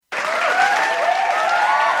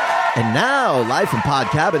And now, live from Pod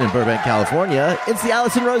Cabin in Burbank, California, it's the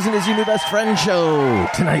Allison Rosen is Your New Best Friend show.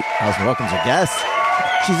 Tonight, Allison welcomes her guest.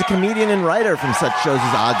 She's a comedian and writer from such shows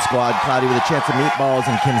as Odd Squad, Cloudy with a Chance of Meatballs,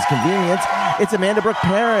 and Kim's Convenience. It's Amanda Brooke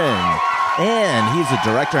Perrin. And he's a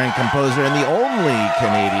director and composer and the only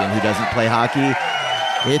Canadian who doesn't play hockey.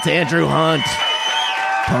 It's Andrew Hunt.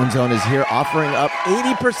 Tone Zone is here offering up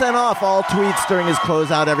 80% off all tweets during his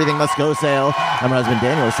closeout Everything Must Go sale. I'm her husband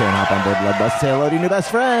Daniel saying hop on board Blood Bus. Say hello to your new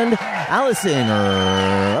best friend, Allison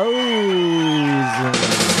Rosen.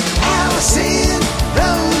 Allison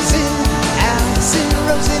Rosen. Allison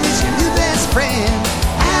Rosen is your new best friend.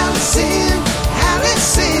 Allison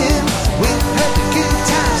with her the good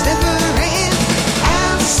times never end.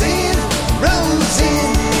 Allison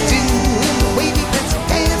Rosen doing the wavy pencil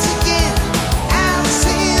dance again.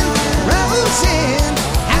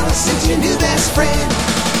 Allison's your new best friend.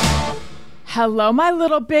 Hello, my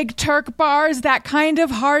little big Turk bars. That kind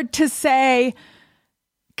of hard to say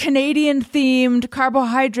Canadian-themed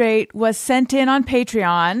carbohydrate was sent in on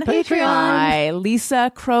Patreon by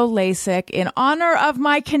Lisa Crow-Lasik in honor of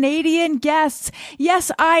my Canadian guests.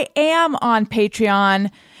 Yes, I am on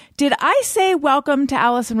Patreon. Did I say welcome to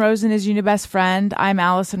Allison Rosen is your new best friend? I'm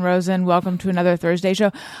Allison Rosen. Welcome to another Thursday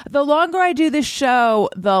show. The longer I do this show,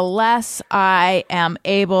 the less I am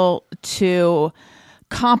able to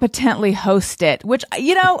competently host it, which,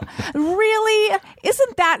 you know, really,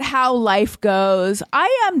 isn't that how life goes?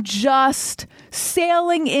 I am just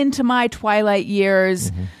sailing into my twilight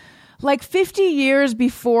years, like 50 years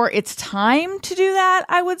before it's time to do that,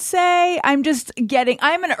 I would say. I'm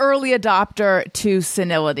an early adopter to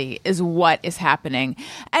senility is what is happening.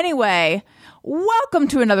 Anyway, welcome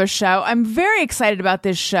to another show. I'm very excited about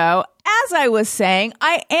this show. As I was saying,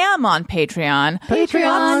 I am on Patreon.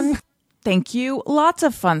 Thank you. Lots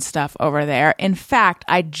of fun stuff over there. In fact,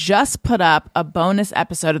 I just put up a bonus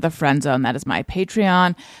episode of The Friend Zone. That is my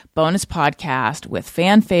Patreon bonus podcast with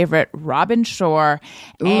fan favorite Robin Shore.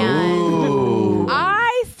 And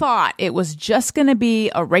I thought it was just going to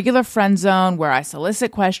be a regular Friend Zone where I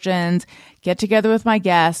solicit questions, get together with my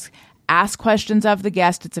guests, ask questions of the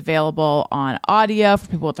guest. It's available on audio for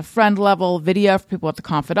people at the friend level, video for people at the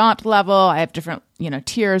confidant level. I have different,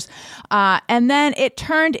 tiers. And then it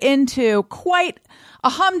turned into quite a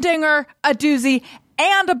humdinger, a doozy,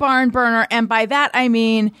 and a barn burner. And by that, I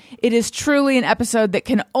mean, it is truly an episode that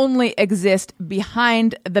can only exist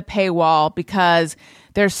behind the paywall because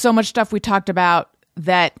there's so much stuff we talked about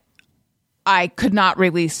that I could not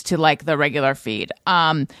release to like the regular feed.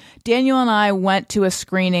 Daniel and I went to a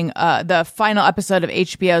screening, the final episode of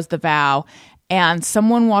HBO's The Vow, and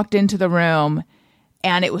someone walked into the room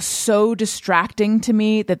and it was so distracting to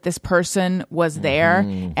me that this person was there.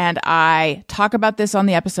 And I talk about this on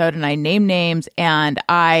the episode and I name names and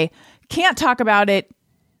I can't talk about it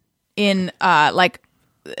in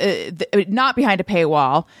not behind a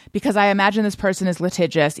paywall because I imagine this person is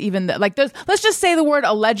litigious. Let's just say the word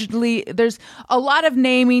allegedly. There's a lot of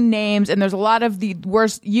naming names and there's a lot of the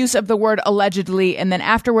worst use of the word allegedly. And then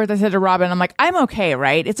afterwards I said to Robin, I'm like, I'm okay,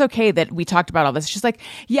 right? It's okay that we talked about all this. She's like,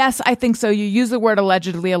 yes, I think so. You use the word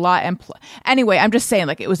allegedly a lot. And anyway, I'm just saying,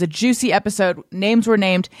 like, it was a juicy episode. Names were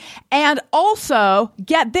named. And also,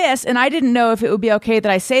 get this, and I didn't know if it would be okay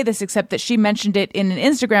that I say this, except that she mentioned it in an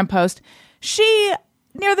Instagram post.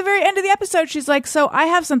 Near the very end of the episode, she's like, so I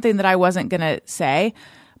have something that I wasn't going to say,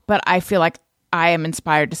 but I feel like I am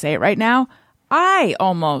inspired to say it right now. I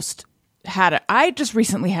just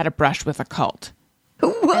recently had a brush with a cult.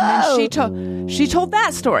 Whoa. And then she told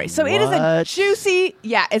that story. So It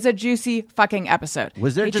is a juicy fucking episode.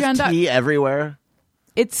 Was there just tea everywhere?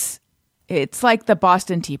 It's like the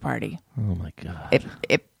Boston Tea Party. Oh my God.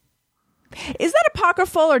 Is that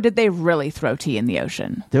apocryphal, or did they really throw tea in the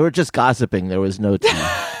ocean? They were just gossiping. There was no tea.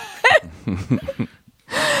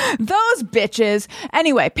 Those bitches.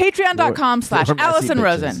 Anyway, patreon.com/Allison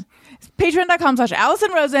Rosen.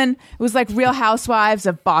 Patreon.com/Allison Rosen. It was like Real Housewives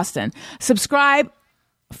of Boston. Subscribe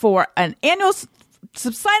for an annual...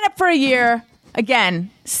 sign up for a year. Again,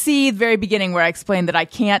 see the very beginning where I explained that I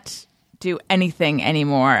can't do anything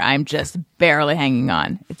anymore. I'm just barely hanging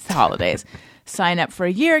on. It's the holidays. Sign up for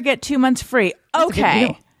a year, get 2 months free.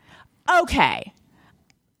 Okay.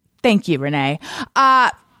 Thank you, Renee.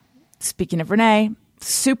 Speaking of Renee,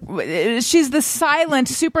 she's the silent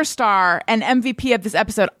superstar and MVP of this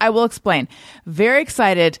episode. I will explain. Very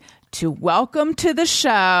excited to welcome back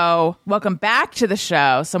to the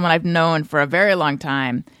show, someone I've known for a very long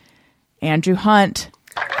time, Andrew Hunt.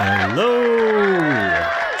 Hello.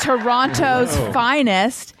 Toronto's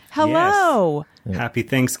finest. Hello. Yes. Happy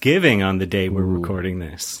Thanksgiving on the day we're recording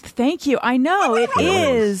this. Thank you. I know it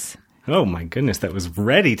is. Oh my goodness, that was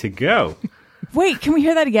ready to go. Wait, can we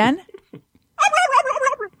hear that again?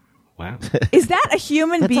 Wow. Is that a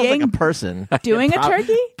human That sounds being like a person. doing a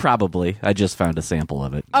turkey? Probably. I just found a sample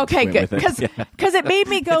of it. Okay, Went good. with it. Because it made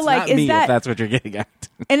me go It's like, not is me, that... if that's what you're getting at.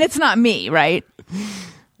 And it's not me, right?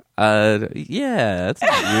 Yeah, it's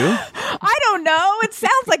not you. I don't know. It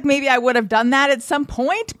sounds like maybe I would have done that at some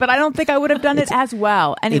point, but I don't think I would have done it as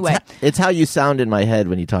well. Anyway. It's how you sound in my head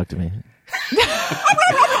when you talk to me.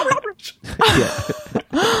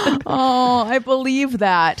 Oh, I believe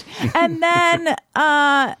that. And then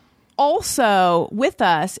also with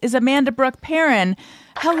us is Amanda Brooke Perrin.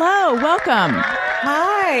 Hello, welcome.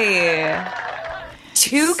 Hi.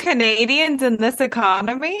 2 Canadians in this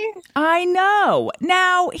economy? I know.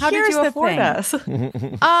 Now, How here's did you the afford thing. us?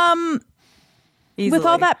 With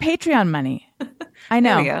all that Patreon money. I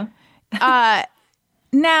know. There we go.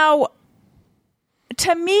 Now,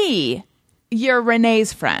 to me, you're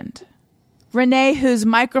Renee's friend. Renee, whose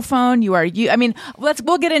microphone you are.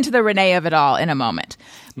 We'll get into the Renee of it all in a moment.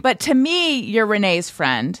 But to me, you're Renee's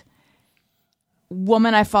friend.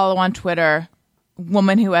 Woman I follow on Twitter.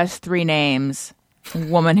 Woman who has 3 names.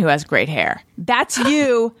 Woman who has great hair. That's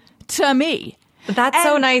you to me. That's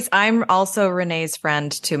so nice. I'm also Renee's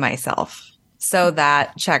friend to myself. So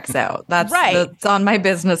that checks out. That's Right. That's on my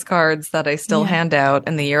business cards that I still hand out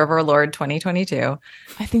in the year of our Lord 2022.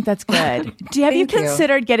 I think that's good. Have you Thank you.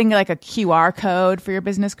 considered getting like a QR code for your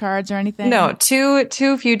business cards or anything? No, too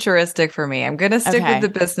futuristic for me. I'm going to stick Okay.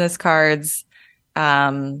 with the business cards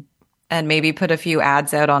and maybe put a few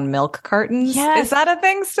ads out on milk cartons. Yes. Is that a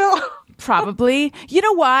thing still? Probably. You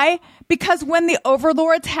know why? Because when the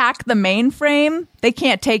overlords hack the mainframe, they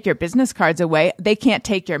can't take your business cards away. They can't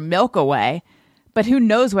take your milk away. But who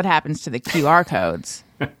knows what happens to the QR codes?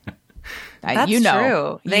 That's you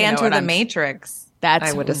know, true. They you know enter what the I'm- matrix.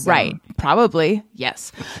 That's I would assume. right. Probably.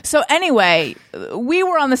 Yes. So anyway, we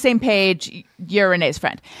were on the same page. You're Renee's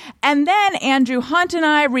friend. And then Andrew Hunt and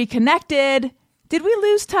I reconnected. Did we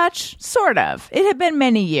lose touch? Sort of. It had been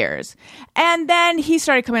many years. And then he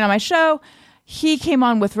started coming on my show. He came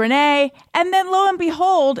on with Renee. And then lo and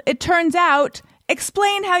behold, it turns out,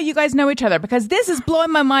 explain how you guys know each other, because this is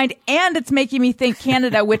blowing my mind and it's making me think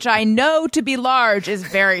Canada, which I know to be large, is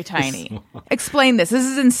very tiny. Explain this. This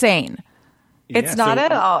is insane. It's not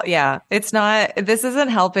at all. Yeah. It's not. This isn't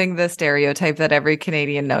helping the stereotype that every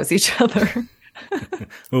Canadian knows each other.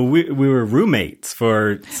 Well, we were roommates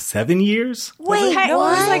for 7 years. Wait, No, it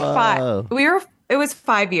was like Whoa. 5. It was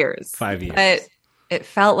 5 years. 5 years. It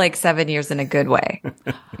felt like 7 years in a good way.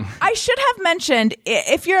 I should have mentioned,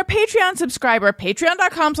 if you're a Patreon subscriber,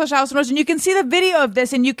 patreon.com/AllisonRosen, you can see the video of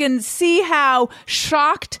this and you can see how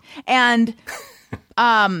shocked and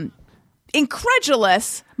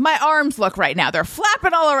incredulous my arms look right now. They're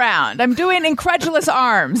flapping all around. I'm doing incredulous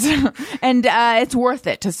arms. And it's worth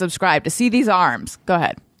it to subscribe to see these arms. Go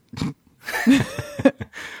ahead.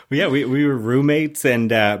 Yeah, we were roommates, and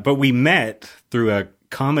but we met through a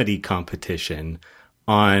comedy competition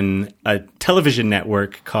on a television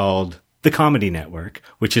network called the Comedy Network,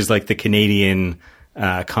 which is like the Canadian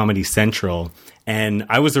Comedy Central. And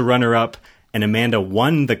I was a runner-up, and Amanda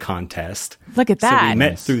won the contest. Look at So that. we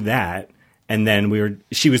met through that, and then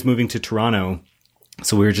she was moving to Toronto,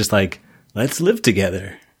 so we were just like, let's live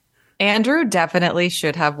together. Andrew definitely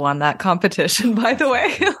should have won that competition, by the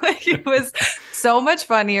way. Like, he was so much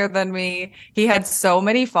funnier than me. He had so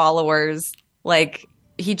many followers. Like,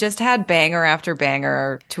 he just had banger after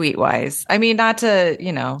banger tweet wise. I mean, not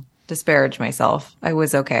to, disparage myself. I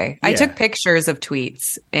was okay. I Yeah. took pictures of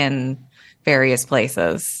tweets in various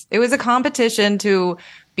places. It was a competition to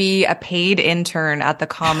be a paid intern at the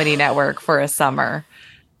Comedy Network for a summer.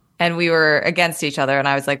 And we were against each other. And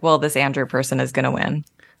I was like, well, this Andrew person is going to win.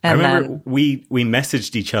 I And remember then we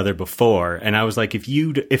messaged each other before, and I was like,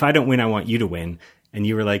 if I don't win, I want you to win. And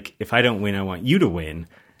you were like, if I don't win, I want you to win.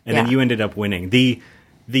 And then Yeah. you ended up winning.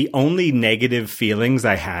 The only negative feelings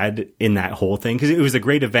I had in that whole thing, because it was a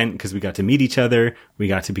great event because we got to meet each other, we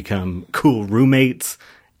got to become cool roommates.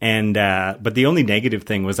 And, but the only negative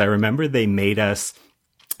thing was I remember they made us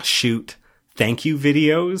shoot thank you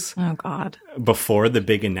videos oh God. before the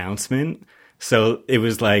big announcement. So it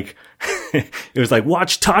was like,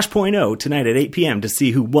 watch Tosh.0 tonight at 8 p.m. to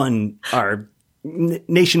see who won our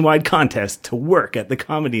nationwide contest to work at the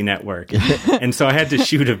Comedy Network. And so I had to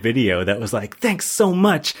shoot a video that was like, thanks so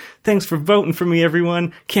much. Thanks for voting for me,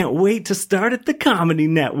 everyone. Can't wait to start at the Comedy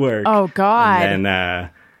Network. Oh, God. And then,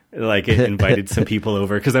 it invited some people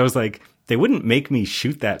over because I was like, they wouldn't make me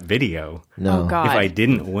shoot that video No. Oh, God. if I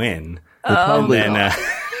didn't win. They probably, And then,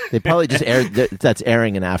 they probably just aired. That's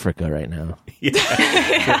airing in Africa right now.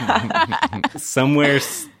 somewhere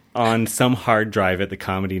on some hard drive at the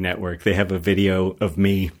Comedy Network, they have a video of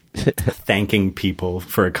me thanking people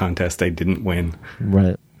for a contest I didn't win.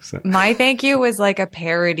 Right. So. My thank you was like a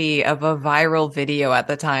parody of a viral video at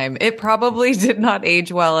the time. It probably did not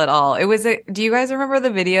age well at all. Do you guys remember the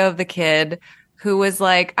video of the kid who was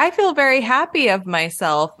like, I feel very happy of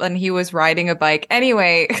myself, and he was riding a bike?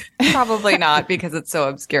 Anyway, probably not, because it's so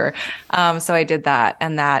obscure. So I did that,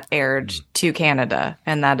 and that aired to Canada,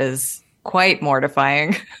 and that is quite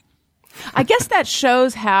mortifying. I guess that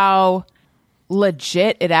shows how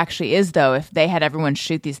legit it actually is, though, if they had everyone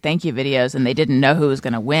shoot these thank you videos and they didn't know who was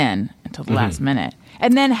going to win until the last minute.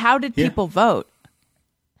 And then how did people vote?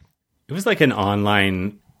 It was like an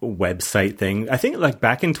online website thing. I think like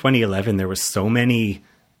back in 2011, there was so many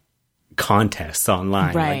contests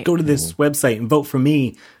online. Right. Like, go to this website and vote for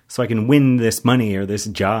me so I can win this money or this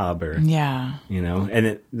job, or, Yeah. you know,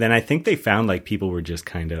 and then I think they found like people were just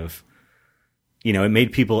kind of, you know, it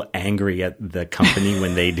made people angry at the company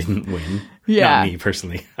when they didn't win. Yeah. Not me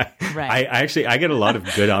personally. Right. I get a lot of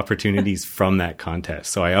good opportunities from that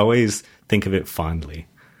contest. So I always think of it fondly.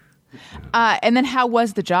 And then how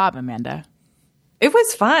was the job, Amanda? It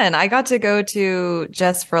was fun. I got to go to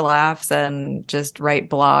Just for Laughs and just write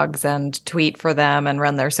blogs and tweet for them and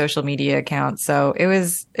run their social media accounts. So it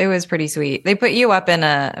was pretty sweet. They put me up in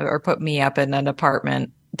an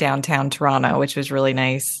apartment downtown Toronto, which was really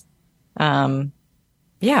nice.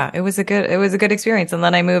 Yeah, it was a good experience. And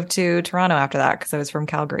then I moved to Toronto after that because I was from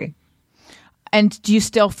Calgary. And do you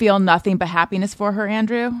still feel nothing but happiness for her,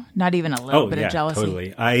 Andrew? Not even a little bit of jealousy?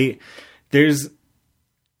 Totally.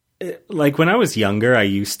 Like when I was younger, I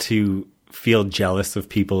used to feel jealous of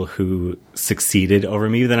people who succeeded over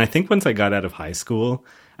me. Then I think once I got out of high school,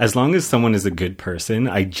 as long as someone is a good person,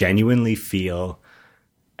 I genuinely feel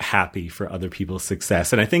happy for other people's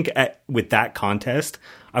success. And I think with that contest,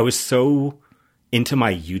 I was so into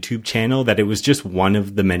my YouTube channel that it was just one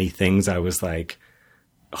of the many things I was like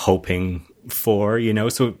hoping for, you know?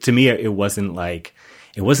 So to me, it wasn't like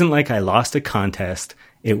I lost a contest.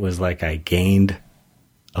 It was like I gained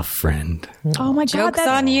a friend. Oh my God. Joke's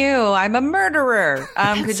on you. I'm a murderer.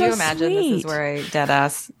 Could so you imagine? sweet. This is where I dead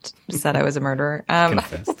ass said I was a murderer.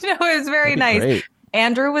 Confess. No, it was very nice. Great.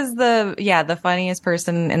 Andrew was the funniest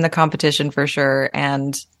person in the competition for sure.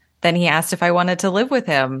 And then he asked if I wanted to live with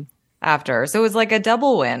him after. So it was like a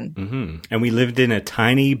double win. Mm-hmm. And we lived in a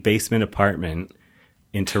tiny basement apartment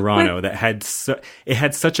in Toronto that had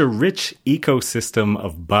such a rich ecosystem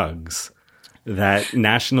of bugs that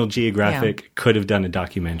National Geographic could have done a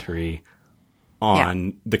documentary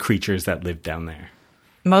on the creatures that lived down there.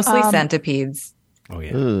 Mostly centipedes. Oh,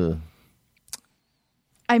 yeah. Ugh.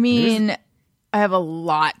 I mean, I have a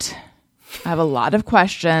lot of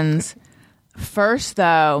questions. First,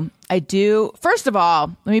 though, first of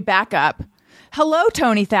all, let me back up. Hello,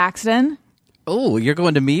 Tony Thaxton. Oh, you're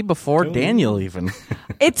going to me before Daniel even.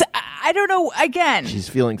 I don't know, again. She's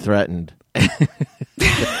feeling threatened.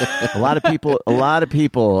 A lot of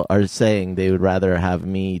people are saying they would rather have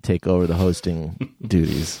me take over the hosting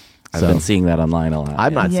duties. I've been seeing that online a lot.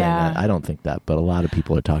 I'm not saying Yeah. that. I don't think that, but a lot of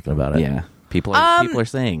people are talking about it. Yeah, people are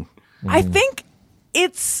saying. I think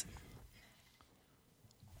it's...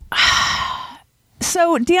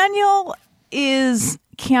 So Daniel is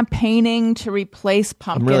campaigning to replace I'm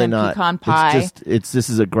pumpkin really and not. pecan pie. This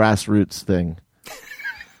is a grassroots thing.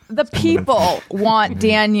 The people want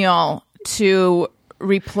Daniel to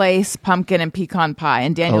replace pumpkin and pecan pie,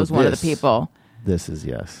 and Daniel's one of the people This is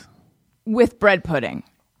yes. with bread pudding.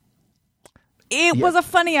 It was a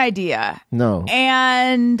funny idea. No.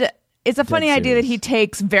 And it's a funny idea that serious. he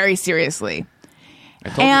takes very seriously. I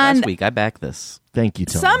told you And- last week. I back this. Thank you,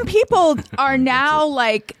 Tony. Some people are now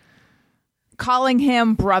like calling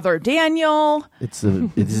him Brother Daniel. This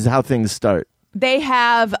is how things start. They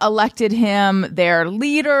have elected him their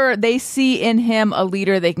leader. They see in him a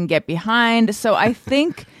leader they can get behind. So I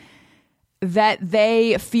think that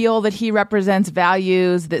they feel that he represents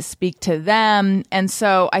values that speak to them. And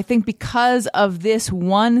so I think because of this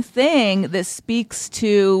one thing that speaks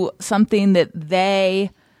to something that they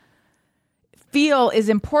feel is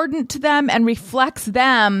important to them and reflects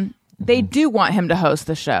them, they do want him to host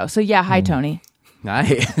the show. So yeah, hi, Tony.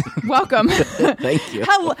 Hi. Welcome. Thank you.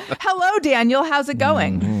 Hello, Daniel. How's it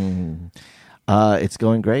going? It's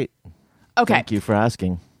going great. Okay. Thank you for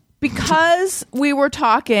asking. Because we were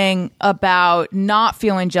talking about not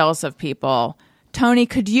feeling jealous of people, Tony,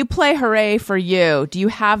 could you play Hooray for You? Do you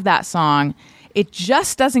have that song? It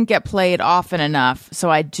just doesn't get played often enough,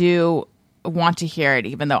 so I do want to hear it,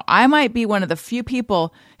 even though I might be one of the few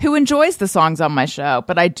people who enjoys the songs on my show,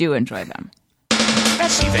 but I do enjoy them.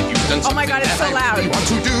 See that you've done Oh my God, it's so something that I loud. really want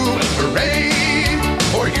to do. Hooray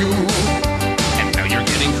for you.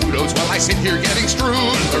 here getting screwed.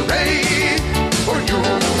 Hooray for you.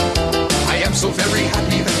 I am so very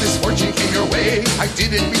happy that this fortune came your way. I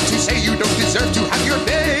didn't mean to say you don't deserve to have your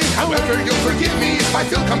day. However, you'll forgive me if I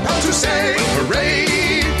feel compelled to say,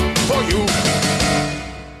 hooray for you.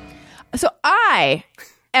 So I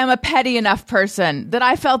am a petty enough person that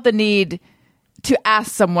I felt the need to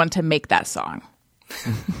ask someone to make that song.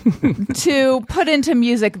 To put into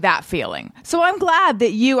music that feeling. So I'm glad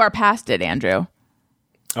that you are past it, Andrew.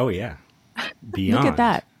 Oh, yeah. Beyond. Look at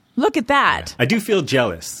that. Look at that. I do feel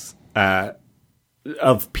jealous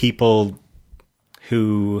of people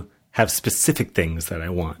who have specific things that I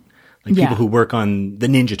want. Like Yeah. people who work on the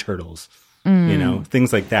Ninja Turtles, you know,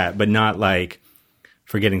 things like that, but not like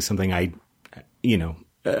forgetting something an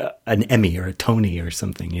Emmy or a Tony or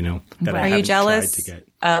something, you know, that I Are you haven't jealous tried to get.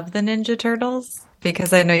 of the Ninja Turtles?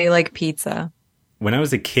 Because I know you like pizza. When I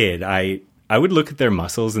was a kid, I would look at their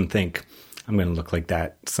muscles and think, I'm going to look like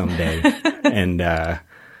that someday. And,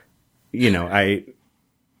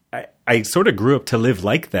 I sort of grew up to live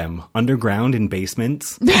like them, underground in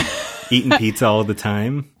basements, eating pizza all the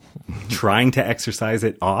time, trying to exercise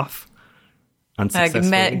it off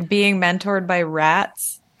unsuccessfully. Being mentored by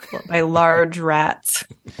rats, by large rats.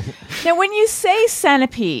 Now, when you say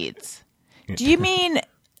centipedes, do you mean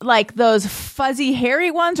like those fuzzy,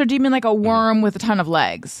 hairy ones, or do you mean like a worm with a ton of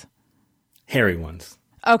legs? Hairy ones.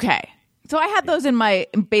 Okay. So I had those in my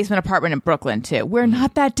basement apartment in Brooklyn, too. We're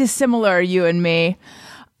not that dissimilar, you and me.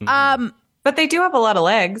 But they do have a lot of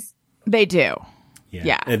legs. They do.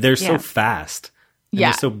 Yeah. They're so Yeah. fast. And Yeah.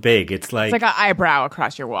 They're so big. It's like, It's like an eyebrow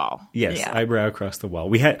across your wall. yes, Yeah. eyebrow across the wall.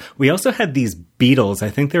 We also had these beetles. I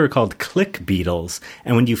think they were called click beetles.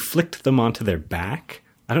 And when you flicked them onto their back,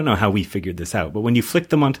 I don't know how we figured this out, but when you flicked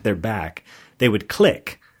them onto their back, they would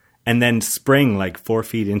click and then spring like 4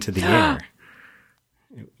 feet into the air.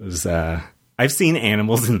 It was, I've seen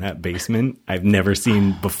animals in that basement I've never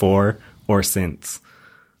seen before or since.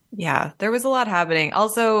 Yeah, there was a lot happening.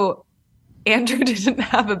 Also, Andrew didn't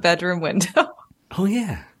have a bedroom window. Oh,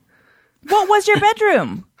 yeah. What was your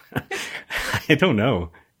bedroom? I don't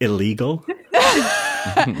know. Illegal?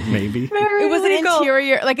 Maybe. It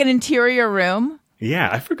was an interior room. Yeah,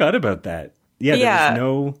 I forgot about that. Yeah, there Yeah.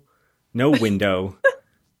 was no window.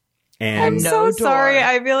 And I'm so door. sorry.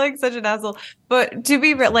 I feel like such an asshole. But to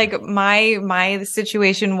be like, my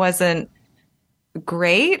situation wasn't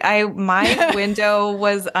great. My window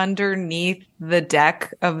was underneath the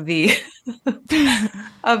deck of the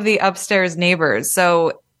of the upstairs neighbors.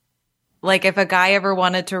 So, like, if a guy ever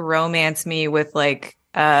wanted to romance me with like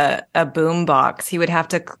a boom box, he would have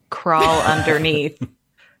to crawl underneath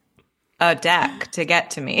a deck to get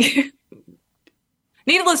to me.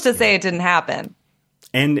 Needless to say, it didn't happen.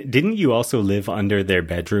 And didn't you also live under their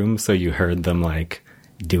bedroom, so you heard them like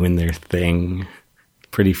doing their thing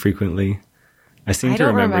pretty frequently? I seem I to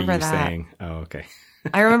don't remember remember you that. saying, "Oh, okay."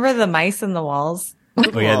 I remember the mice in the walls.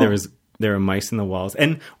 Oh yeah, there were mice in the walls,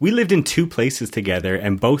 and we lived in 2 places together,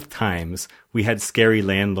 and both times we had scary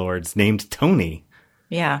landlords named Tony.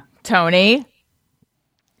 Yeah. Tony,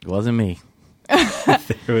 It wasn't me.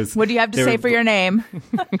 There was, what do you have to there say were- for your name?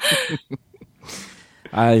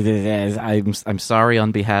 I'm sorry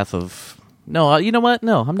on behalf of. No, you know what?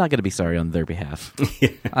 No, I'm not going to be sorry on their behalf.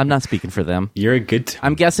 I'm not speaking for them. You're a good.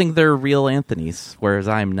 I'm guessing they're real Anthonys, whereas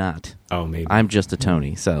I'm not. Oh, maybe. I'm just a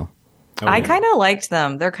Tony. So Oh, I yeah. kind of liked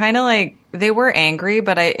them. They're kind of like, they were angry,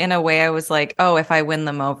 but in a way I was like, oh, if I win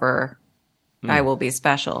them over, I will be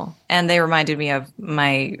special. And they reminded me of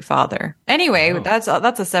my father. Anyway, that's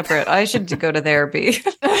a separate, I should go to therapy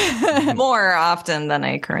more often than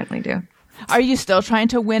I currently do. Are you still trying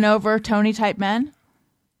to win over Tony type men?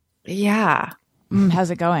 Yeah.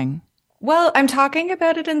 How's it going? Well, I'm talking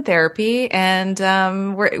about it in therapy, and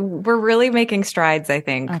we're really making strides, I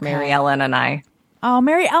think, Okay. Mary Ellen and I. Oh,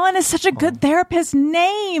 Mary Ellen is such a good therapist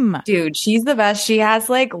name. Dude, she's the best. She has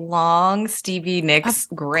like long Stevie Nicks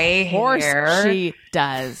gray Of course hair. she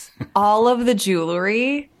does. All of the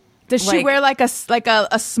jewelry. Does she Like- wear like a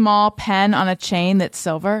small pen on a chain that's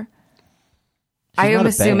silver? I am not a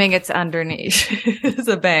assuming bank. it's underneath. It's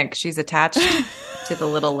a bank. She's attached to the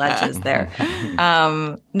little ledges there.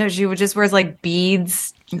 No, she just wears like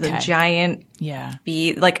beads, the Okay. giant Yeah.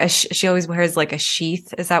 bead. Like she always wears like a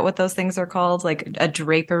sheath. Is that what those things are called? Like a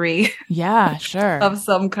drapery Yeah, sure. of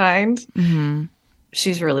some kind. Mm-hmm.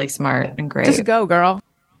 She's really smart and great. Just go, girl.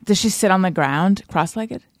 Does she sit on the ground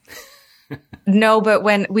cross-legged? No, but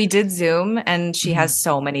when we did Zoom and she has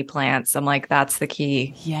so many plants, I'm like, that's the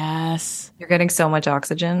key. Yes. You're getting so much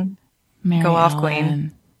oxygen. Mary Go off, Ellen.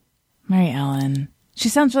 Queen. Mary Ellen. She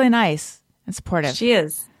sounds really nice and supportive. She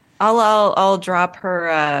is. I'll drop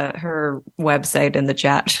her website in the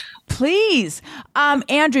chat. Please.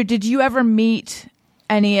 Andrew, did you ever meet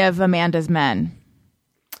any of Amanda's men?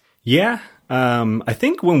 Yeah. I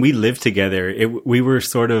think when we lived together, we were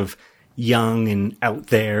sort of young and out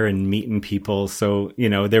there and meeting people. So,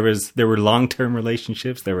 there were long-term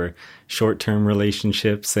relationships, there were short-term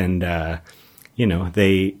relationships, and,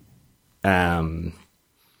 they, I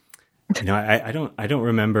don't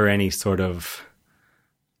remember any sort of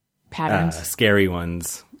Patterns. Scary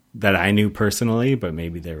ones that I knew personally, but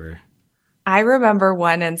maybe there were. I remember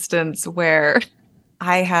one instance where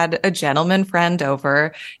I had a gentleman friend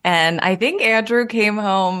over, and I think Andrew came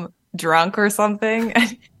home drunk or something,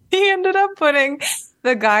 and he ended up putting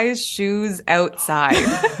the guy's shoes outside.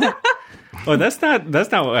 Oh, that's not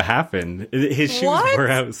what happened. His shoes were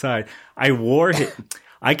outside.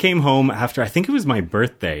 I came home after, I think it was my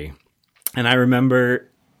birthday, and I remember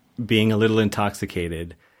being a little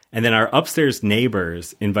intoxicated. And then our upstairs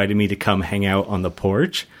neighbors invited me to come hang out on the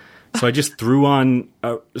porch. So I just threw on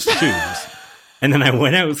shoes. And then I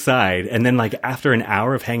went outside. And then, after an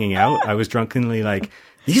hour of hanging out, I was drunkenly like,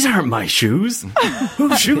 these aren't my shoes.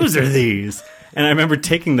 Whose shoes are these? And I remember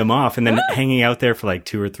taking them off and then hanging out there for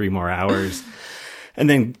 2 or 3 more hours. And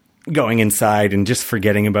then going inside and just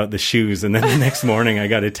forgetting about the shoes. And then the next morning, I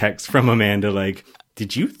got a text from Amanda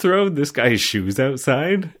did you throw this guy's shoes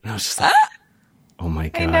outside? And I was just like, oh my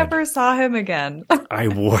God. I never saw him again. I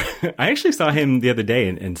actually saw him the other day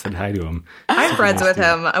and said hi to him. I'm friends with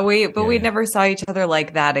him. We never saw each other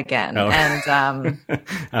like that again. Oh. And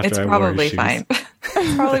it's probably fine.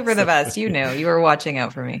 It's probably for the best. You knew. You were watching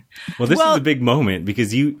out for me. Well, this is a big moment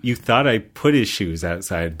because you thought I put his shoes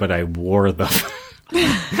outside, but I wore them.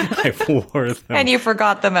 I wore them. And you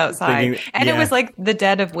forgot them outside. It was the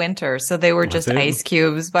dead of winter, so they were just ice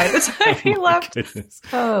cubes by the time he left. Goodness.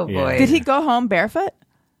 Oh, boy. Did he go home barefoot?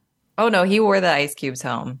 Oh, no, he wore the ice cubes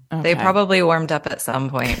home. Okay. They probably warmed up at some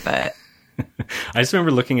point, but... I just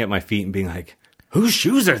remember looking at my feet and being like, whose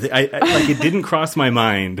shoes are they? It didn't cross my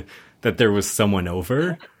mind that there was someone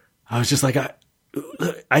over. I was just like,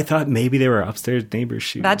 I thought maybe they were upstairs neighbors'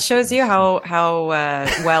 shoes. That shows you how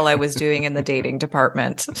well I was doing in the dating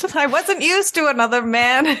department. I wasn't used to another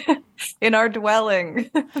man in our dwelling.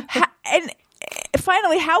 And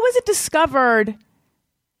finally, how was it discovered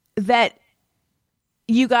that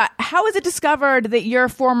your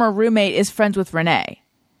former roommate is friends with Renee?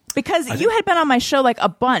 Because you had been on my show a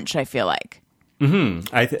bunch, I feel like.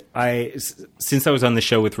 Mm-hmm. Since I was on the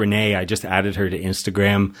show with Renee, I just added her to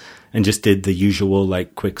Instagram and just did the usual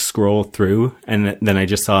quick scroll through, and then I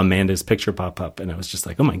just saw Amanda's picture pop up, and I was just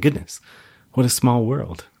like, oh my goodness, what a small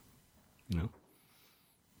world,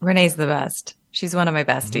 Renee's the best. She's one of my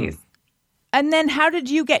besties. And then how did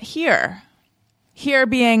you get here? Here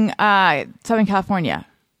being Southern California,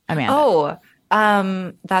 Amanda. Oh,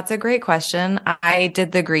 that's a great question. I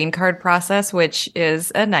did the green card process, which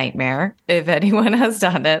is a nightmare if anyone has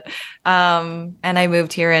done it. And I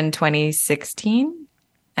moved here in 2016.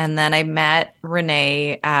 And then I met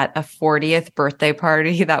Renee at a 40th birthday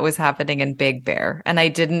party that was happening in Big Bear. And I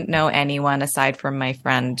didn't know anyone aside from my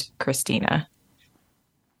friend, Christina.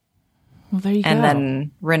 Well, there you go. And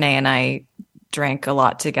then Renee and I drank a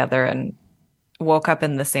lot together and woke up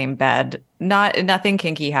in the same bed. Nothing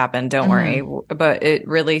kinky happened, don't worry, but it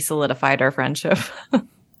really solidified our friendship.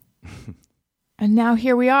 And now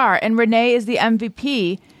here we are. And Renee is the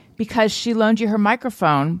MVP because she loaned you her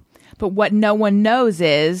microphone. But what no one knows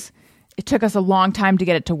is it took us a long time to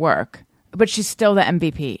get it to work. But she's still the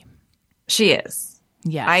MVP. She is.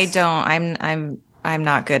 Yes. I'm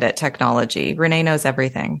not good at technology. Renee knows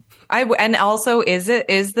everything. And also, is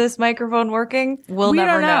this microphone working? We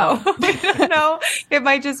never know. We don't know. It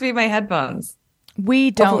might just be my headphones. We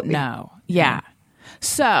don't know. Yeah.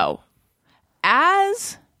 So,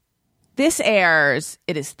 as this airs,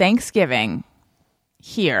 it is Thanksgiving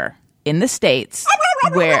here in the States,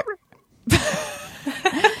 where...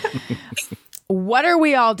 What are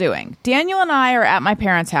we all doing? Daniel and I are at my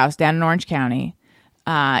parents' house down in Orange County,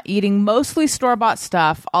 eating mostly store-bought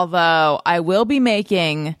stuff, although I will be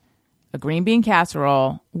making a green bean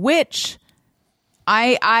casserole, which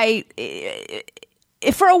I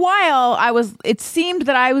for a while it seemed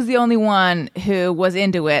that I was the only one who was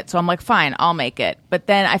into it, so I'm like, fine, I'll make it. But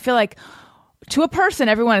then I feel like to a person,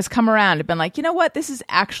 everyone has come around and been like, you know what, this is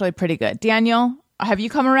actually pretty good. Daniel, have you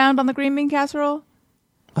come around on the green bean casserole?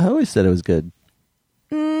 I always said it was good.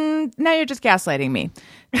 Now you're just gaslighting me.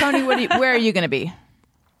 Tony, where are you going to be?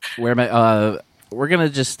 Where am I? We're going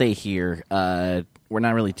to just stay here. We're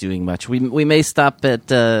not really doing much. We may stop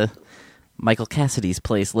at Michael Cassidy's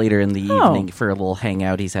place later in the evening for a little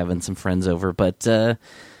hangout. He's having some friends over. But,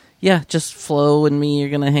 Yeah, just Flo and me are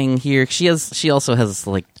gonna hang here. She also has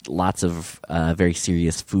like lots of very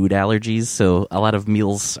serious food allergies, so a lot of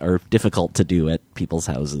meals are difficult to do at people's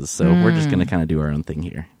houses. So we're just gonna kind of do our own thing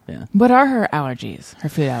here. Yeah. What are her allergies? Her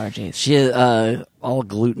food allergies? She all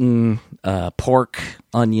gluten, pork,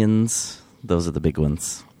 onions. Those are the big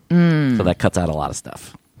ones. So that cuts out a lot of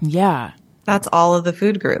stuff. Yeah. That's all of the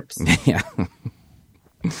food groups. Yeah.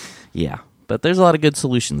 Yeah. But there's a lot of good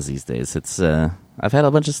solutions these days. It's I've had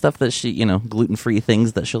a bunch of stuff that she, gluten-free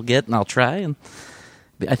things that she'll get, and I'll try. And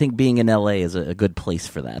I think being in LA is a good place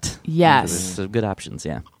for that. Yes. There's good options,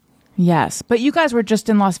 yeah. Yes. But you guys were just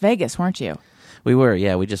in Las Vegas, weren't you? We were,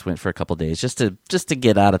 yeah. We just went for a couple of days just to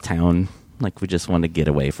get out of town. Like, we just wanted to get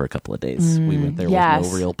away for a couple of days. We went there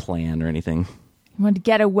with no real plan or anything. You wanted to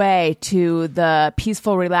get away to the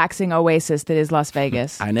peaceful, relaxing oasis that is Las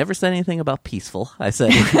Vegas. I never said anything about peaceful. I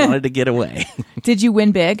said we wanted to get away. Did you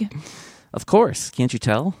win big? Of course. Can't you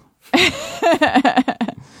tell?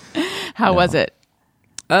 How was it?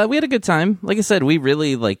 We had a good time. Like I said, we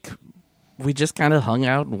really, we just kind of hung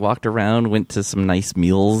out and walked around, went to some nice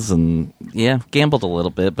meals, and, gambled a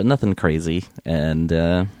little bit, but nothing crazy. And,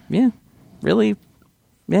 really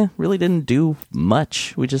didn't do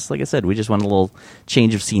much. We just, like I said, we just wanted a little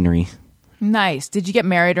change of scenery. Nice. Did you get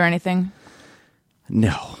married or anything?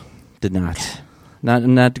 No, did not.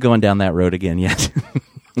 Not going down that road again yet.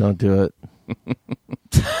 Don't do it.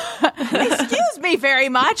 Excuse me very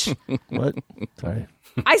much. What? Sorry.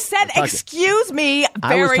 I said excuse me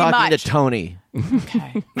I was very talking much. to Tony.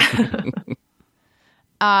 Okay.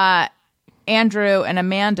 Andrew and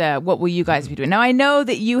Amanda, what will you guys be doing? Now, I know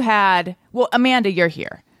that you had... Well, Amanda, you're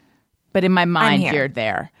here. But in my mind, here. you're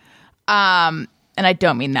there. And I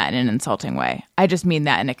don't mean that in an insulting way. I just mean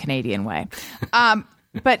that in a Canadian way.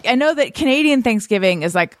 But I know that Canadian Thanksgiving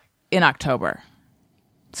is in October.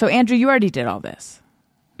 So, Andrew, you already did all this.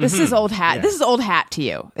 This is old hat. Yeah. This is old hat to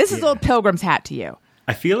you. This is old Pilgrim's hat to you.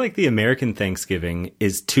 I feel like the American Thanksgiving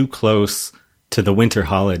is too close to the winter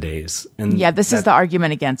holidays. And Yeah, this is the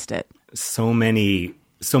argument against it. so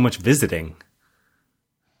much visiting.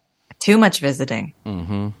 Too much visiting.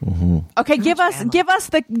 Okay, give us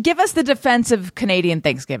the defense of Canadian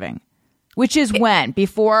Thanksgiving, which is when?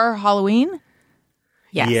 Before Halloween?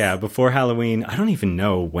 Yes. Yeah, before Halloween. I don't even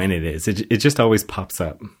know when it is. It just always pops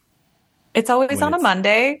up. It's always on a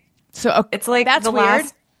Monday. So It's like that's the weird.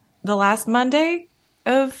 last Monday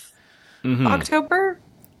of October.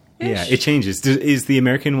 Yeah, it changes. Is the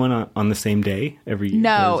American one on the same day every year?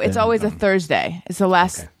 No, Thursday. it's always a Thursday. It's the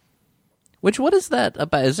last. Okay. What is that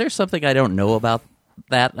about? Is there something I don't know about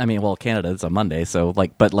that? I mean, well, Canada, it's a Monday, so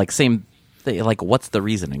same thing. What's the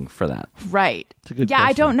reasoning for that? Right. a good Yeah, I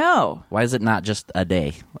question. don't know. Why is it not just a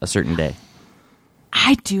day, a certain day?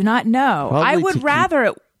 I do not know. Probably I to would keep- rather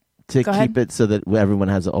it. To Go keep ahead. it so that everyone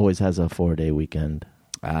always has a 4-day weekend.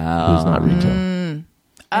 Who's not retail.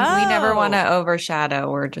 And we never want to overshadow.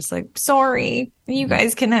 We're just like, sorry, you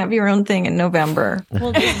guys can have your own thing in November.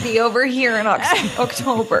 We'll just be over here in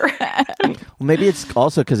October. Well, maybe it's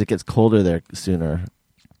also because it gets colder there sooner.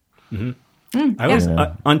 I was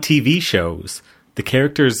on TV shows. The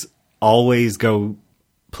characters always go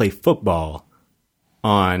play football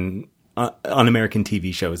on American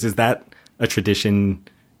TV shows. Is that a tradition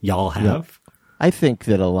y'all have? I think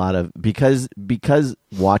that a lot of because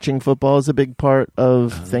watching football is a big part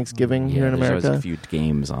of Thanksgiving here in there's always America. a few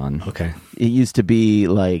games on. Okay. It used to be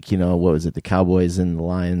what was it? The Cowboys and the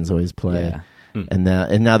Lions always play, Yeah. and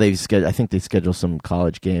now they've scheduled. I think they schedule some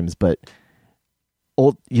college games, but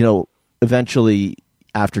eventually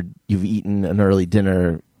after you've eaten an early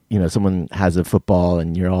dinner, someone has a football,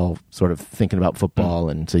 and you're all sort of thinking about football,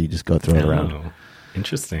 and so you just go throw it around. Oh,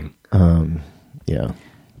 interesting. Yeah,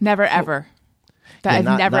 Never ever. Yeah, I've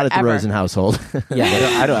not never at the ever. Rosen household. Yeah,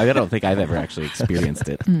 I don't think I've ever actually experienced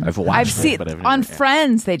it. I've watched I've it, seen but I've on never,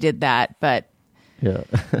 Friends they did that, but Yeah,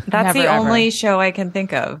 That's Never, the ever. only show I can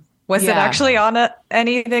think of. Was it Yeah. actually on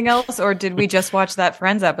anything else, or did we just watch that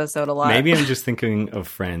Friends episode a lot? Maybe I'm just thinking of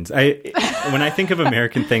Friends. When I think of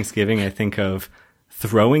American Thanksgiving, I think of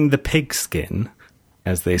throwing the pigskin,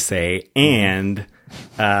 as they say, and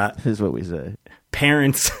is what we say.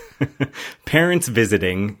 parents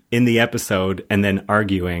visiting in the episode and then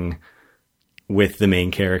arguing with the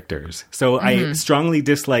main characters. So I strongly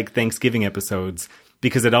dislike Thanksgiving episodes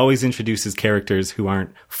because it always introduces characters who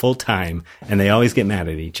aren't full-time and they always get mad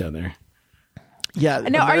at each other. Yeah,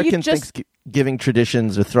 Now, are you American just- Thanksgiving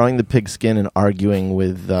traditions are throwing the pigskin and arguing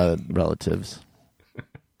with relatives.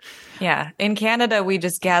 Yeah. In Canada, we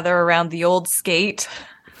just gather around the old skate.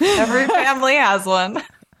 Every family has one.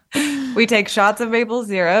 We take shots of maple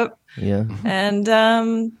syrup Yeah,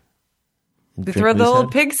 and They throw the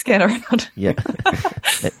old pig skin around. Yeah.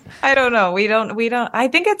 I don't know. We don't. I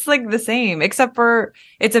think it's like the same, except for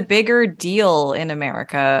it's a bigger deal in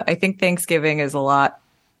America. I think Thanksgiving is a lot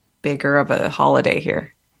bigger of a holiday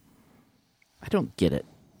here. I don't get it.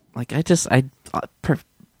 Like,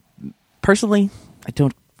 personally, I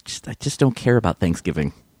just don't care about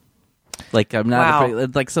Thanksgiving. Like, I'm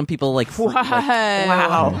not like some people like.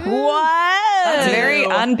 Wow. What? That's very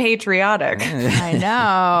unpatriotic. I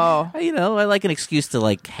know. I like an excuse to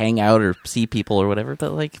like hang out or see people or whatever,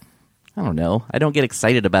 but like, I don't know. I don't get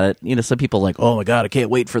excited about it. Some people are like, oh my God, I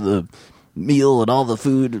can't wait for the meal and all the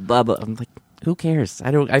food and blah, blah. I'm like, who cares?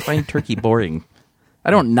 I find turkey boring.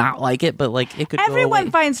 I don't not like it, but like it could Everyone go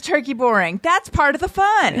away. finds turkey boring. That's part of the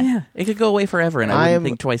fun. Yeah, it could go away forever and I wouldn't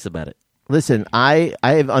think twice about it. Listen, I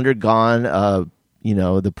have undergone,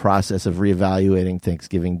 the process of reevaluating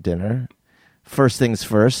Thanksgiving dinner. First things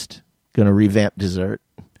first, going to revamp dessert.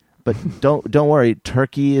 But don't worry,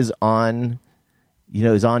 turkey is on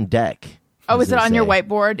deck. Oh, is it on your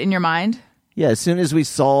whiteboard in your mind? Yeah, as soon as we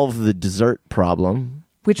solve the dessert problem,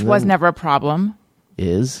 which was never a problem,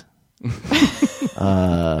 then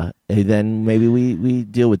maybe we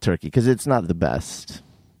deal with turkey because it's not the best.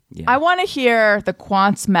 Yeah. I want to hear the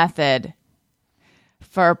Quantz method.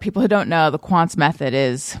 For people who don't know, the Quantz method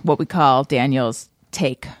is what we call Daniel's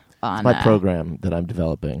take on my program that I'm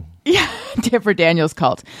developing. Yeah, for Daniel's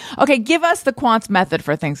cult. Okay, give us the Quantz method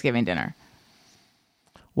for Thanksgiving dinner.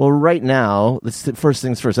 Well, right now, first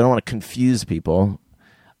things first. I don't want to confuse people.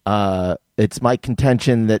 It's my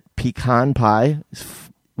contention that pecan pie,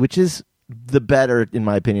 which is the better, in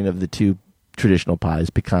my opinion, of the two traditional pies,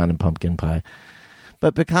 pecan and pumpkin pie.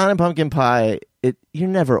 But pecan and pumpkin pie, you're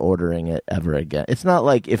never ordering it ever again. It's not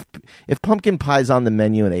like if pumpkin pie's on the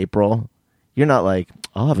menu in April, you're not like,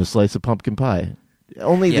 I'll have a slice of pumpkin pie.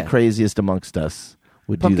 Only the craziest amongst us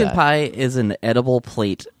would do that. Pumpkin pie is an edible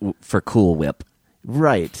plate for Cool Whip.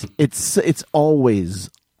 Right. It's always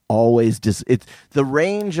it's the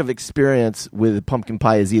range of experience with pumpkin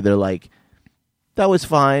pie is either like that was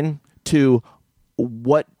fine to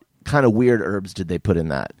what kind of weird herbs did they put in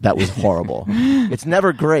that? That was horrible. It's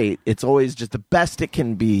never great. It's always just the best it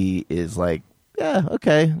can be is like, yeah,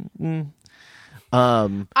 okay.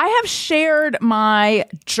 I have shared my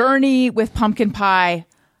journey with pumpkin pie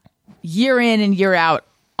year in and year out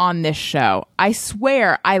on this show. I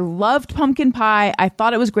swear, I loved pumpkin pie. I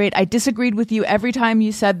thought it was great. I disagreed with you every time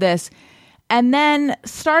you said this. And then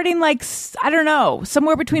starting like, I don't know,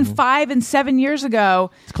 somewhere between 5 and 7 years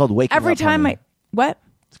ago. It's called waking every up. Time honey. What?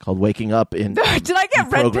 It's called waking up in. Did I get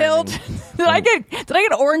red pilled? Did I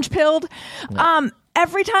get orange pilled? No.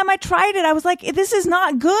 Every time I tried it, I was like, this is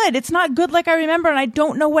not good. It's not good like I remember, and I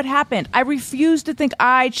don't know what happened. I refuse to think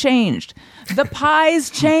I changed. The pies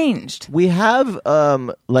changed. We have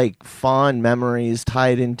like fond memories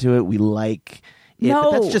tied into it. We like it, no,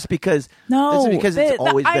 but that's just because it's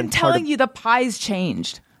always been I'm telling you, the pies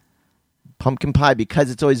changed. Pumpkin pie because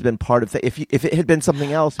it's always been part of if it had been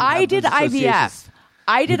something else. I did IVF.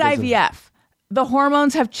 The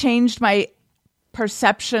hormones have changed my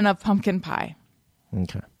perception of pumpkin pie.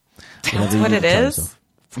 Okay. That's what it is?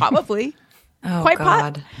 Probably. Oh, quite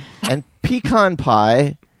God. And pecan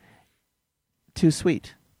pie, too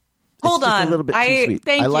sweet. Hold on. A little bit too sweet.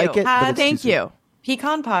 Thank I you. like it, but it's thank too sweet. you.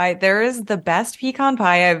 Pecan pie. There is the best pecan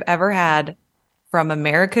pie I've ever had from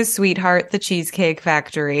America's Sweetheart, the Cheesecake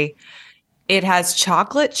Factory. It has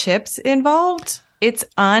chocolate chips involved. It's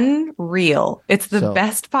unreal. It's the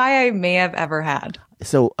best pie I may have ever had.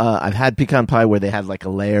 So I've had pecan pie where they had like a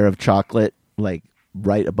layer of chocolate like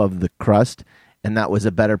right above the crust, and that was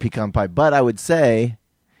a better pecan pie. But I would say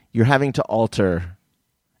you're having to alter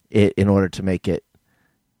it in order to make it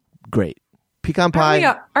great. Pecan pie.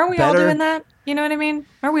 Aren't we all doing that? You know what I mean?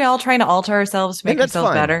 Are we all trying to alter ourselves to make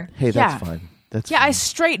ourselves better? Hey, that's fine. That's fine. I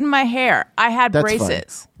straightened my hair. I had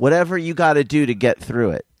braces. Fine. Whatever you got to do to get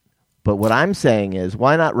through it. But what I'm saying is,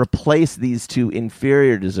 why not replace these two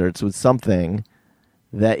inferior desserts with something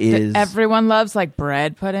that is everyone loves, like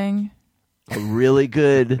bread pudding? A really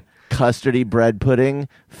good custardy bread pudding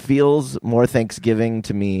feels more Thanksgiving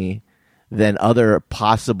to me than other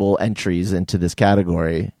possible entries into this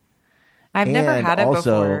category. I've never had it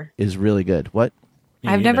also before. Is really good. What?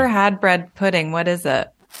 I've never had bread pudding. What is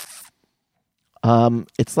it?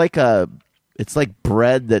 It's like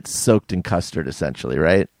bread that's soaked in custard, essentially,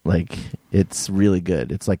 right? Like it's really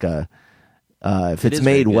good. It's like if it's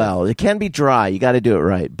made well, it can be dry. You got to do it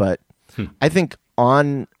right, but I think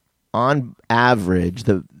on average,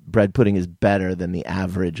 the bread pudding is better than the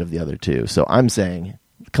average of the other two. So I'm saying,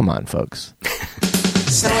 come on, folks.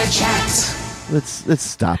 Let's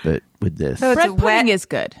stop it with this. So bread pudding is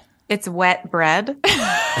good. It's wet bread.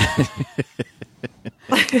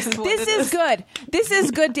 This is good. This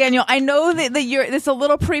is good, Daniel. I know that it's a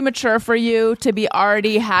little premature for you to be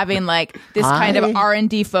already having like this kind of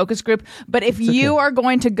R&D focus group. But if you are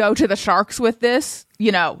going to go to the Sharks with this,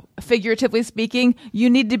 figuratively speaking, you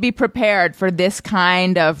need to be prepared for this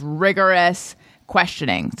kind of rigorous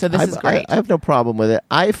questioning. So this is great. I have no problem with it.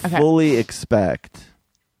 I fully expect.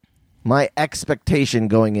 My expectation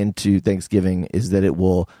going into Thanksgiving is that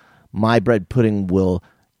my bread pudding will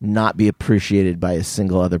not be appreciated by a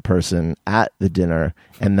single other person at the dinner,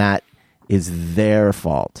 and that is their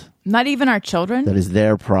fault. Not even our children? That is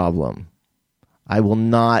their problem. I will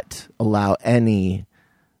not allow any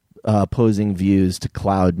opposing views to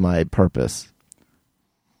cloud my purpose.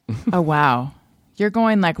 Oh, wow. You're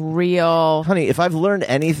going like real... Honey, if I've learned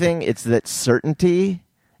anything, it's that certainty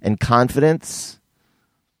and confidence,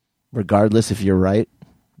 regardless if you're right,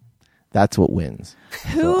 that's what wins.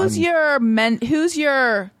 Who's your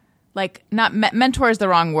like, not mentor is the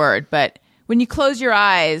wrong word, but when you close your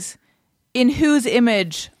eyes, in whose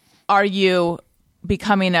image are you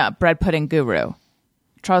becoming a bread pudding guru?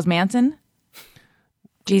 Charles Manson?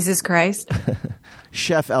 Jesus Christ.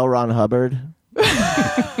 Chef L. Ron Hubbard.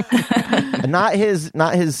 not his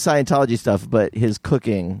Scientology stuff, but his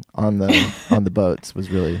cooking on the boats was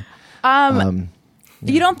really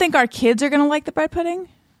You don't think our kids are going to like the bread pudding?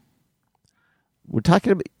 We're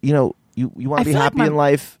talking about, you want to be happy in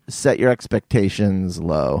life, set your expectations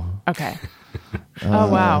low. Okay.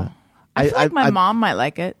 Oh, wow. I feel like my mom might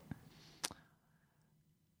like it.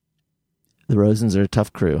 The Rosens are a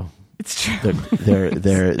tough crew. It's true.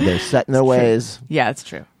 They're set in their ways. Yeah, it's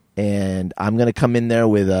true. And I'm going to come in there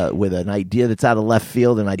with an idea that's out of left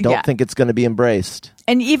field, and I don't think it's going to be embraced.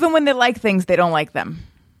 And even when they like things, they don't like them.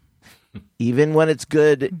 Even when it's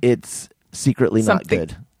good, it's secretly not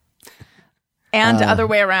good. And the other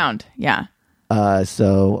way around. Yeah.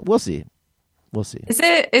 So we'll see. Is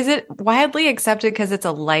it widely accepted because it's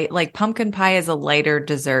a light, like pumpkin pie is a lighter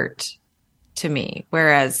dessert to me,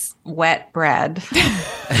 whereas wet bread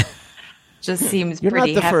just seems You're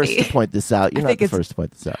pretty not the heavy. first to point this out.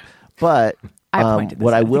 But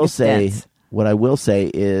what I will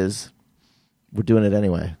say is we're doing it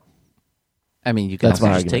anyway. I mean, you can also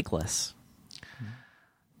just take less.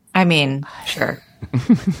 I mean, sure.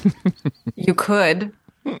 You could.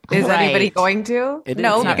 Is anybody going to?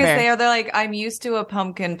 No, because they're like, I'm used to a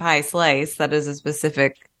pumpkin pie slice that is a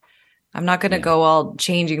specific. I'm not going to go all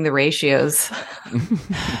changing the ratios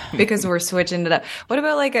because we're switching it up. What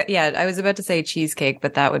about I was about to say cheesecake,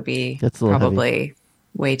 but that would be probably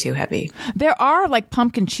way too heavy. There are like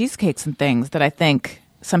pumpkin cheesecakes and things that I think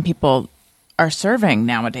some people are serving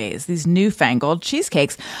nowadays, these newfangled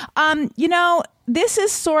cheesecakes. This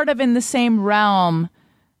is sort of in the same realm,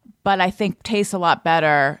 but I think tastes a lot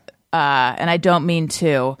better. And I don't mean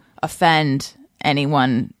to offend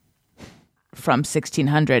anyone from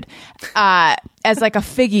 1600, as like a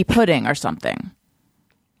figgy pudding or something,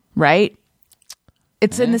 right?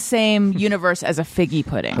 It's in the same universe as a figgy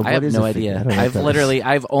pudding. I have no idea.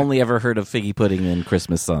 I've only ever heard of figgy pudding in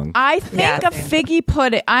Christmas song. I think a figgy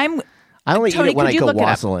pudding. I only eat it when I go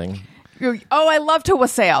wassailing. Oh, I love to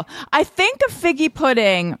wassail. I think a figgy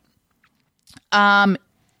pudding.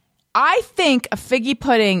 I think a figgy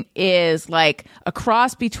pudding is like a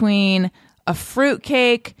cross between a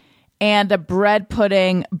fruitcake and a bread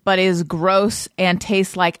pudding, but is gross and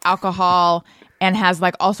tastes like alcohol and has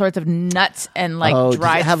like all sorts of nuts and like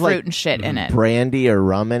dried fruit and shit in it. Brandy or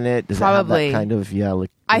rum in it? Does probably. it have that kind of,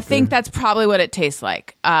 I think that's probably what it tastes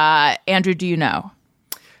like. Andrew, do you know?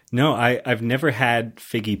 No, I've never had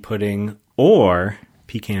figgy pudding or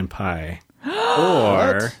pecan pie.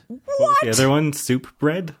 Or what was the other one? Soup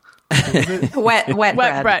bread? Wet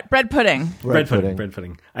bread. Bread pudding. Bread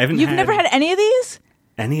pudding. You've never had any of these?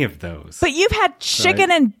 Any of those. But you've had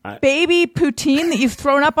chicken and baby poutine that you've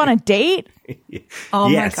thrown up on a date? Oh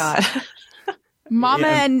my God.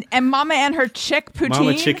 Mama and her chick poutine?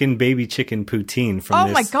 Mama chicken, baby chicken poutine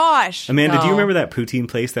from my gosh. Amanda, do you remember that poutine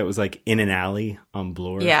place that was like in an alley on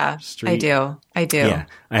Bloor Street? I do. Yeah.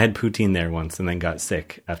 I had poutine there once and then got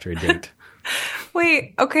sick after a date.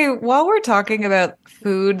 Wait, okay, while we're talking about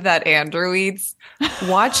food that Andrew eats,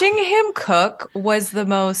 watching him cook was the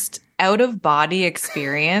most out-of-body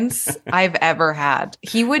experience I've ever had.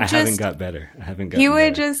 I haven't got better.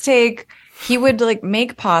 He would like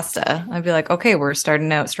make pasta. I'd be like, okay, we're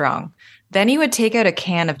starting out strong. Then he would take out a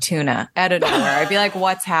can of tuna out of nowhere. I'd be like,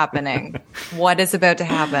 what's happening? What is about to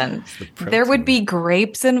happen? There would be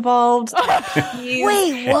grapes involved.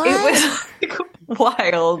 Wait, what? It was like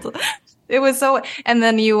wild. It was so, and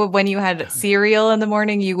then when you had cereal in the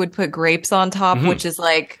morning, you would put grapes on top, which is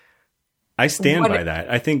like I stand by that.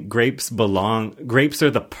 I think grapes are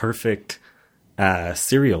the perfect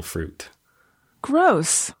cereal fruit.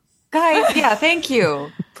 Gross. Guys, yeah, thank you.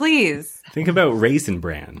 Please. Think about Raisin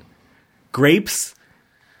Bran. Grapes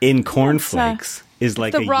in cornflakes is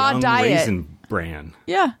like the a raw young diet. Raisin Bran.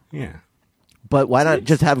 Yeah. Yeah. But why not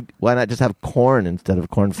just have corn instead of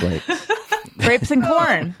cornflakes? Grapes and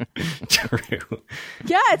corn. True.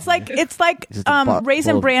 Yeah, it's like Just a full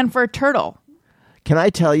Raisin of- Bran for a turtle. Can I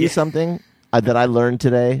tell you something that I learned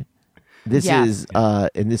today? This Yeah. is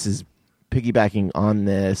and this is piggybacking on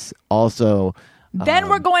this. Also, Then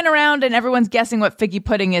we're going around and everyone's guessing what figgy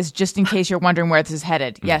pudding is, just in case you're wondering where this is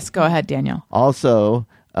headed. Yes, go ahead, Daniel.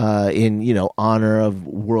 in honor of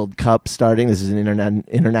World Cup starting. This is an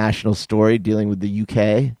international story dealing with the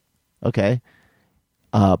UK. Okay,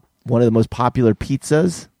 one of the most popular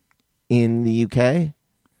pizzas in the UK.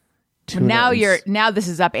 Now this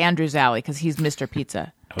is up Andrew's alley because he's Mr.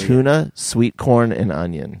 Pizza. Tuna, sweet corn, and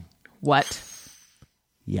onion. What?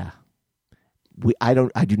 Yeah. I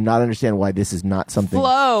do not understand why this is not something that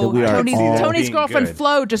Flo. we are all. Tony's being girlfriend good.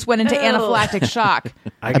 Flo just went into anaphylactic shock.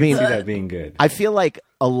 I can mean- see that being good. I feel like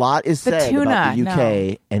a lot is The said about the tuna,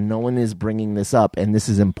 UK, and no one is bringing this up, and this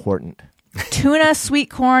is important. Tuna, sweet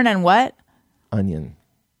corn, and what? Onion.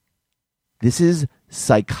 This is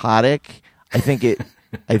psychotic. I think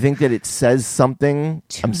that it says something.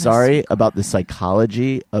 I'm sorry about the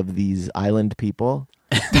psychology of these island people.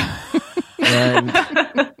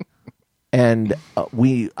 and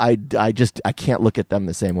I can't look at them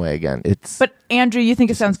the same way again. But Andrew, you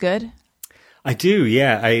think it sounds good? I do,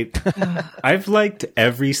 yeah. I've liked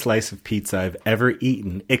every slice of pizza I've ever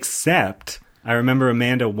eaten, except I remember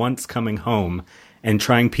Amanda once coming home and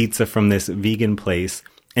trying pizza from this vegan place,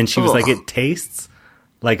 and she was like, "It tastes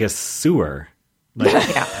like a sewer." Like,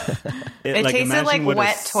 Yeah. It tasted imagine like what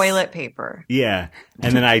wet toilet paper. Yeah,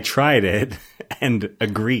 and then I tried it and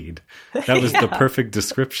agreed. That was the perfect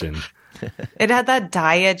description. It had that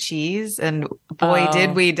Daya cheese, and boy,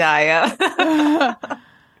 did we Daya.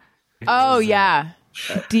 Oh yeah,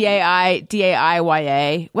 DAIYA.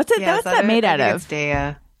 What's it? What's that made out of? It's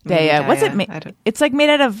Daya. Daya. What's it I made? don't- It's like made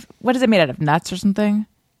out of. What is it made out of? Nuts or something?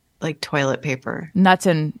 Like toilet paper. Nuts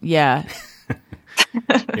and It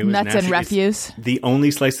was nuts nasty. and refuse. The only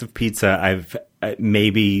slice of pizza I've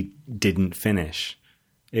maybe didn't finish.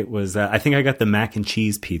 It was. I think I got the mac and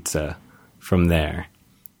cheese pizza from there.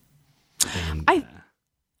 And,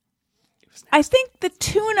 I think the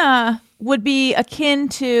tuna would be akin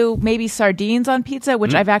to maybe sardines on pizza,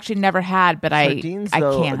 which I've actually never had, but Sardines, I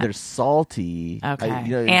though, can't. they're salty. Okay.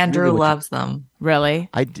 it's Andrew really what loves them. Really?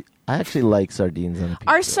 I actually like sardines on pizza.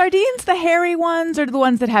 Are sardines the hairy ones or the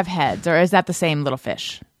ones that have heads, or is that the same little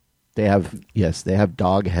fish? They have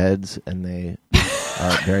dog heads, and they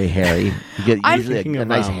are very hairy. You get usually thinking a of,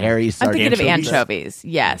 nice hairy I'm sardine. thinking of Anchovies? anchovies.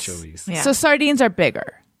 Yes. Anchovies. Yeah. So sardines are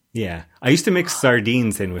bigger. Yeah, I used to mix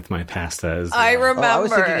sardines in with my pasta as well. I remember. I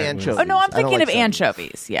was thinking anchovies. Oh no, I'm I don't thinking like of sardines.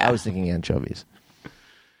 anchovies. Yeah. I was thinking anchovies.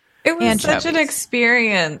 It was such an Anchovies.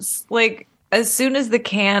 experience. Like, as soon as the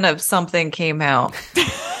can of something came out,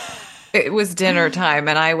 it was dinner time,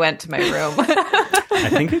 and I went to my room. I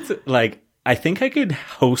think it's like I think I could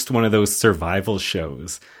host one of those survival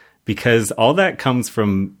shows because all that comes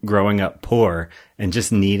from growing up poor and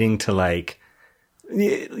just needing to like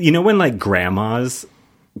when like grandmas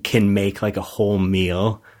can make like a whole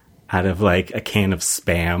meal out of like a can of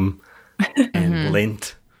Spam and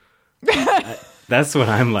lint. That's what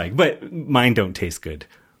I'm like. But mine don't taste good.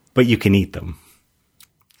 But you can eat them.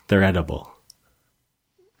 They're edible.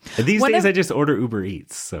 These days I just order Uber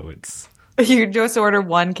Eats, so it's You just order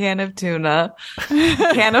one can of tuna,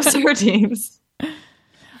 can of sardines.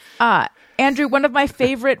 Andrew, one of my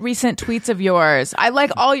favorite recent tweets of yours, I like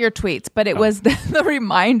all your tweets, but it was the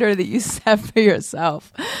reminder that you set for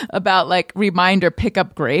yourself about like reminder pick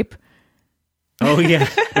up grape. oh yeah,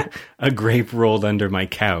 a grape rolled under my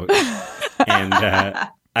couch, and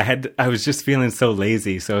I was just feeling so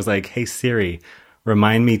lazy, so I was like, "Hey Siri,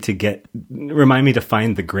 remind me to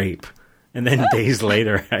find the grape." And then days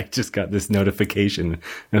later, I just got this notification, and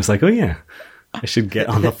I was like, "Oh yeah, I should get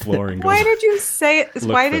on the floor and go." Why did you say?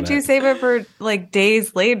 Why for did you that. save it for like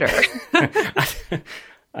days later?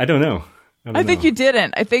 I don't know. I think you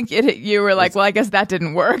didn't. I think you were like, well, I guess that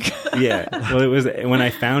didn't work. Yeah. Well, it was when I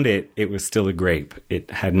found it. It was still a grape. It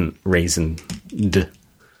hadn't raisined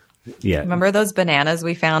yet. Remember those bananas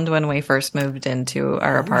we found when we first moved into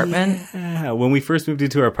our apartment? Yeah. When we first moved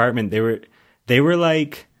into our apartment, they were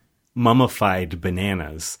like mummified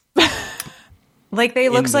bananas. Like they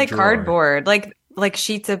looked the like drawer. cardboard, like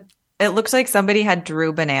sheets of it looks like somebody had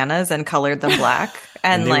drew bananas and colored them black.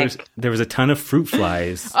 And there was a ton of fruit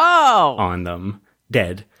flies Oh, on them,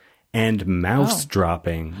 dead, and mouse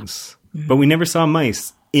droppings. But we never saw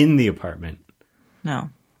mice in the apartment. no.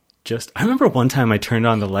 I remember one time I turned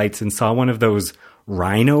on the lights and saw one of those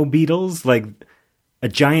rhino beetles, like a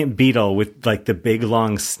giant beetle with like the big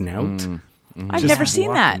long snout. I've never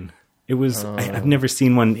seen that. walking. It was, I've never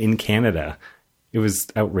seen one in Canada. It was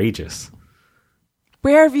outrageous.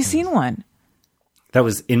 Where have you seen one? That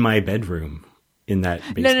was in my bedroom in that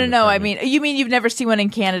basement. No. I apartment. mean, you mean you've never seen one in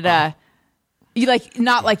Canada? You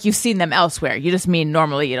not like you've seen them elsewhere. You just mean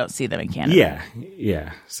normally you don't see them in Canada.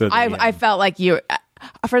 Yeah. So I felt like you.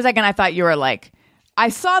 For a second, I thought you were like, I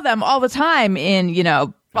saw them all the time in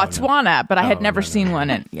Botswana, but I had never seen one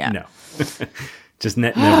in No. Just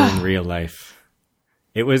never in real life.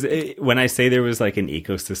 It was when I say there was like an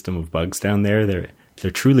ecosystem of bugs down there,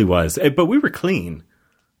 there truly was. But we were clean.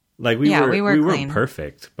 Like we clean. weren't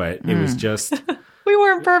perfect, but it was just We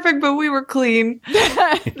weren't perfect, but we were clean.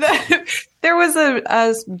 There was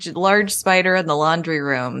a large spider in the laundry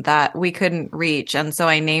room that we couldn't reach, and so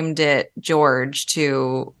I named it George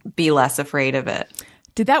to be less afraid of it.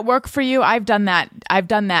 Did that work for you? I've done that. I've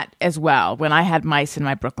done that as well. When I had mice in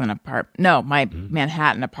my Brooklyn apartment, my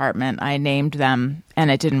Manhattan apartment, I named them, and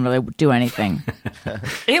it didn't really do anything.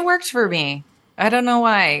 It worked for me. I don't know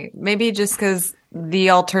why. Maybe just because the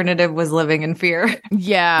alternative was living in fear.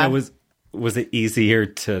 Yeah. Was it easier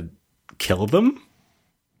to kill them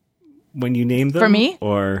when you named them? For me?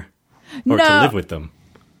 Or No. to live with them?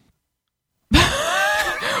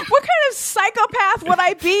 What kind of psychopath would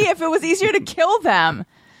I be if it was easier to kill them?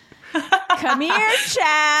 Come here,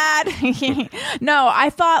 Chad. No, I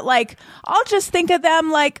thought like, I'll just think of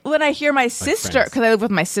them like when I hear my sister, friends. because I lived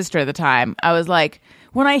with my sister at the time. I was like,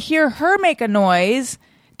 when I hear her make a noise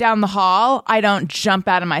down the hall, I don't jump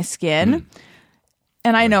out of my skin.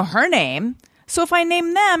 And I know her name. So if I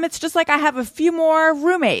name them, it's just like I have a few more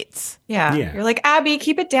roommates. Yeah. You're like, Abby,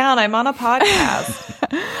 keep it down. I'm on a podcast.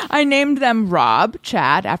 I named them Rob,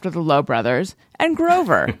 Chad, after the Lowe brothers, and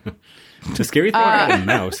Grover. The scary thing about a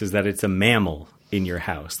mouse is that it's a mammal in your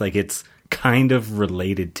house. Like it's kind of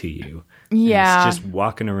related to you. And Yeah. it's just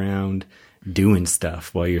walking around doing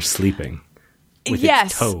stuff while you're sleeping with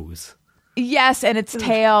Yes. its toes. Yes, and its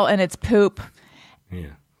tail and its poop. Yeah.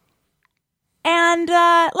 And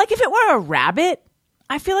like if it were a rabbit,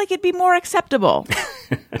 I feel like it'd be more acceptable.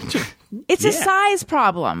 It's a size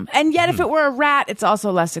problem. And yet if it were a rat, it's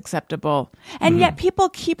also less acceptable. And yet people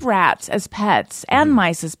keep rats as pets and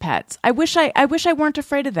mice as pets. I wish I weren't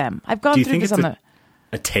afraid of them. I've gone Do you through think this it's on the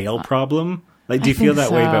a tail problem? Like, do you feel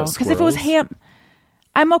that way about squirrels? Because if it was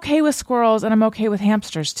I'm okay with squirrels and I'm okay with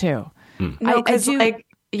hamsters too. No, I because do- like,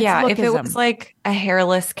 yeah, if it lookism. was like a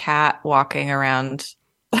hairless cat walking around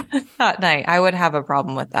at night, I would have a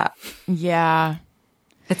problem with that. Yeah,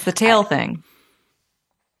 It's the tail thing.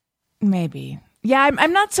 maybe. Yeah,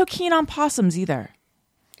 I'm not so keen on possums either.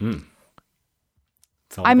 It's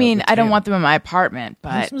all I about mean, the I don't tail. want them in my apartment,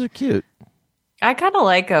 but Possums are cute. I kind of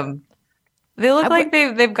like them. They look like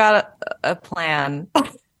they've got a plan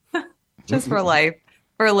just for life,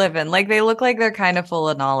 for living. Like they look like they're kind of full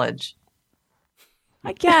of knowledge.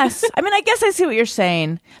 I guess. I guess I see what you're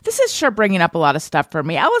saying. This is sure bringing up a lot of stuff for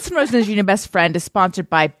me. Allison Rosen, your new best friend, is sponsored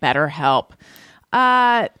by BetterHelp.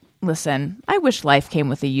 Listen, I wish life came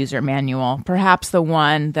with a user manual, perhaps the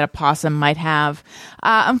one that a possum might have.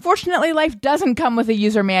 Unfortunately, life doesn't come with a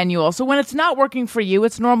user manual, so when it's not working for you,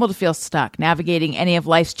 it's normal to feel stuck. Navigating any of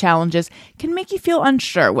life's challenges can make you feel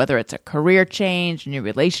unsure, whether it's a career change, a new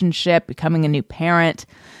relationship, becoming a parent.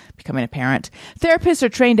 Therapists are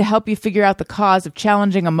trained to help you figure out the cause of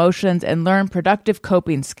challenging emotions and learn productive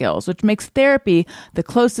coping skills, which makes therapy the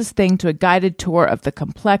closest thing to a guided tour of the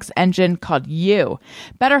complex engine called you.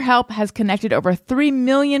 BetterHelp has connected over 3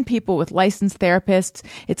 million people with licensed therapists.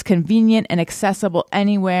 It's convenient and accessible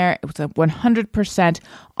anywhere. It's 100%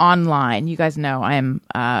 online. You guys know I am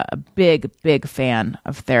a big, big fan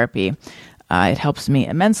of therapy. It helps me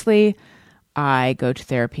immensely. I go to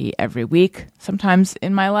therapy every week. Sometimes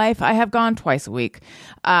in my life, I have gone twice a week.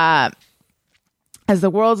 As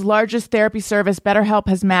the world's largest therapy service, BetterHelp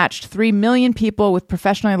has matched 3 million people with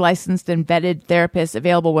professionally licensed and vetted therapists,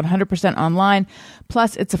 available 100% online.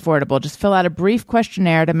 Plus, it's affordable. Just fill out a brief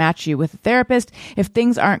questionnaire to match you with a therapist. If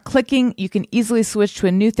things aren't clicking, you can easily switch to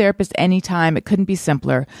a new therapist anytime. It couldn't be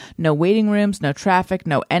simpler. No waiting rooms, no traffic,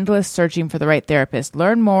 no endless searching for the right therapist.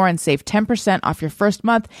 Learn more and save 10% off your first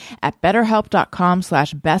month at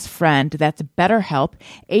betterhelp.com/bestfriend. That's BetterHelp,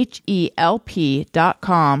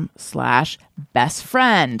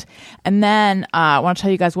 HELP.com/bestfriend. And then I want to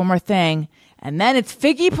tell you guys one more thing, And then it's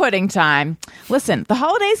figgy pudding time. Listen, the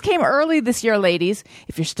holidays came early this year, ladies.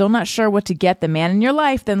 If you're still not sure what to get the man in your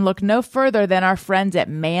life, then look no further than our friends at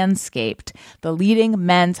Manscaped. The leading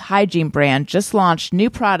men's hygiene brand just launched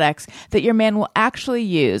new products that your man will actually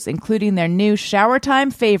use, including their new shower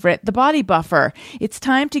time favorite, the Body Buffer. It's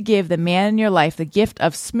time to give the man in your life the gift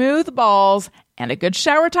of smooth balls and a good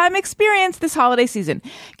shower time experience this holiday season.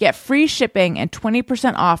 Get free shipping and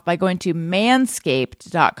 20% off by going to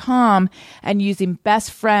manscaped.com and using best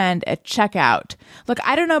friend at checkout. Look,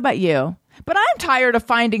 I don't know about you, but I'm tired of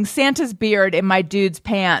finding Santa's beard in my dude's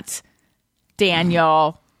pants.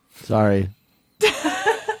 Daniel. Sorry.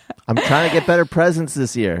 I'm trying to get better presents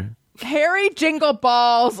this year. Hairy jingle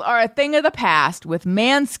balls are a thing of the past with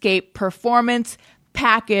Manscaped Performance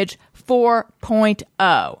Package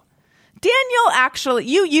 4.0. Daniel, actually,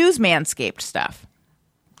 you use Manscaped stuff.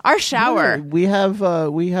 Our shower. Yeah, we have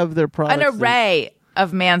their products. An array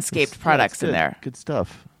of Manscaped products in there. Good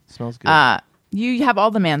stuff. Smells good. You have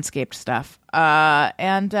all the Manscaped stuff.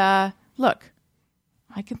 Look,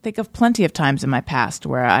 I can think of plenty of times in my past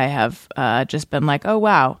where I have just been like, oh,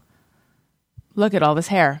 wow. Look at all this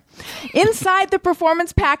hair. Inside the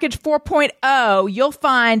Performance Package 4.0, you'll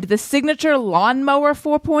find the signature Lawnmower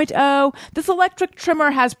 4.0. This electric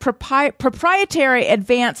trimmer has proprietary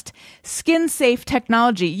advanced skin-safe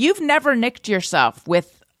technology. You've never nicked yourself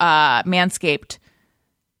with Manscaped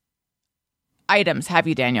items, have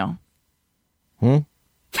you, Daniel?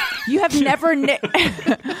 You have never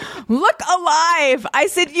Look alive! I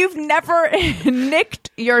said you've never nicked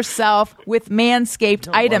yourself with Manscaped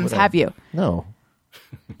items, have you? No.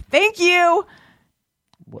 Thank you.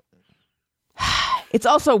 It's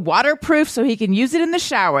also waterproof, so he can use it in the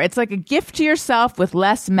shower. It's like a gift to yourself with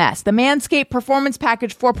less mess. The Manscaped Performance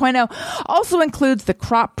Package 4.0 also includes the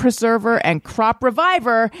Crop Preserver and Crop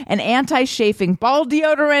Reviver, an anti-chafing ball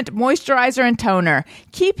deodorant, moisturizer, and toner.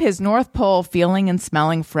 Keep his North Pole feeling and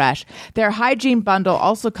smelling fresh. Their hygiene bundle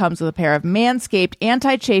also comes with a pair of Manscaped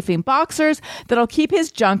anti-chafing boxers that'll keep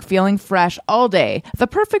his junk feeling fresh all day. The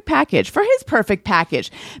perfect package for his perfect package.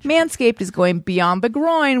 Manscaped is going beyond the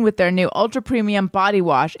groin with their new ultra-premium body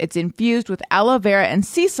wash. It's infused with aloe vera and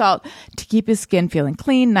sea salt to keep his skin feeling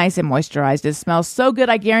clean, nice, and moisturized. It smells so good,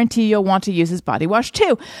 I guarantee you'll want to use his body wash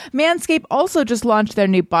too. Manscaped also just launched their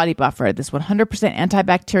new Body Buffer. This 100%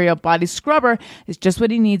 antibacterial body scrubber is just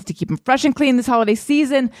what he needs to keep him fresh and clean this holiday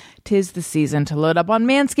season. 'Tis the season to load up on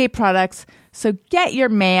Manscaped products. So get your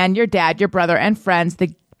man, your dad, your brother, and friends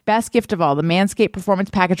the best gift of all, the Manscaped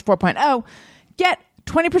Performance Package 4.0. Get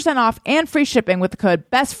 20% off and free shipping with the code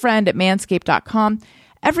BESTFRIEND at manscaped.com.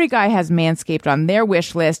 Every guy has Manscaped on their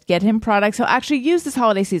wish list. Get him products he'll actually use this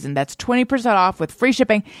holiday season. That's 20% off with free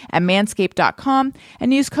shipping at manscaped.com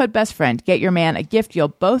and use code BESTFRIEND. Get your man a gift you'll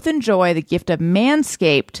both enjoy, the gift of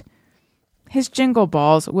Manscaped. His jingle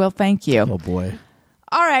balls will thank you. Oh, boy.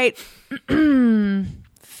 All right.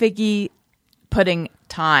 Figgy pudding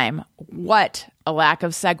time. What a lack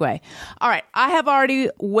of segue. All right. I have already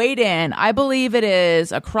weighed in. I believe it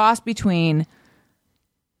is a cross between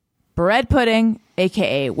bread pudding,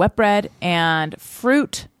 a.k.a. wet bread, and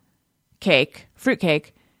fruit cake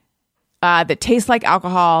that tastes like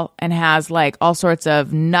alcohol and has like all sorts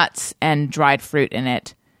of nuts and dried fruit in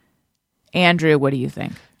it. Andrew, what do you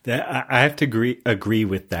think? I have to agree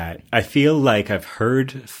with that. I feel like I've heard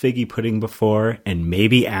figgy pudding before and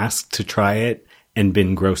maybe asked to try it and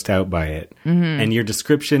been grossed out by it. Mm-hmm. And your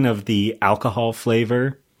description of the alcohol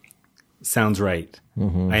flavor sounds right.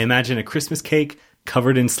 Mm-hmm. I imagine a Christmas cake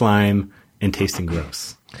covered in slime and tasting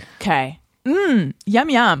gross. Okay. Yum,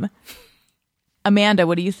 yum. Amanda,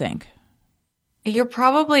 what do you think? You're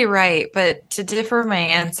probably right, but to differ my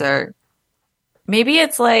answer, maybe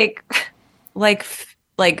it's like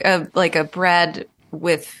a bread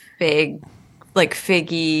with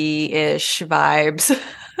figgy-ish vibes.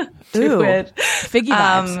 Ooh, it. Figgy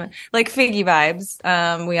vibes. Like figgy vibes.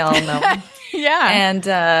 We all know. Yeah.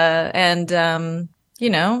 And you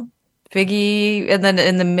know, figgy, and then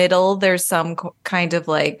in the middle there's some kind of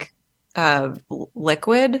like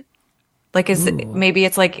liquid. Like maybe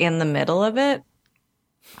it's like in the middle of it.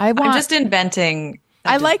 I'm just inventing.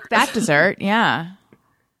 I like that dessert. Yeah.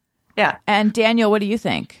 Yeah. And Daniel, what do you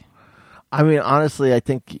think? I mean, honestly, I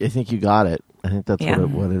think you got it. I think that's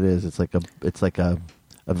what it is. It's like a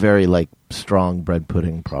very like strong bread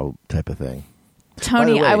pudding type of thing.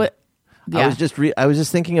 Tony, I was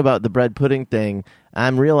just thinking about the bread pudding thing.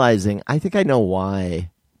 I'm realizing I think I know why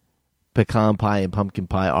pecan pie and pumpkin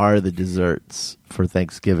pie are the desserts for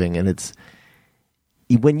Thanksgiving, and it's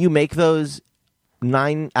when you make those,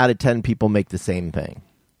 9 out of 10 people make the same thing.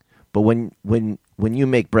 But when you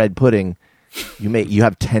make bread pudding, you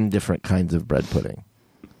have 10 different kinds of bread pudding.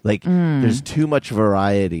 Like there's too much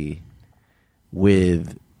variety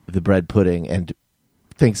with the bread pudding, and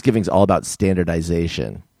Thanksgiving's all about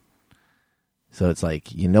standardization. So it's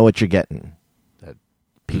like, you know what you're getting. That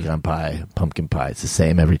pecan pie, pumpkin pie, it's the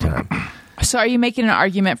same every time. So are you making an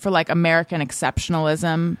argument for like American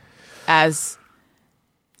exceptionalism as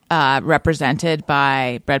represented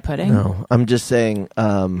by bread pudding? No, I'm just saying,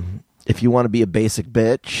 if you want to be a basic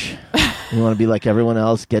bitch, you want to be like everyone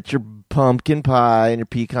else, get your pumpkin pie and your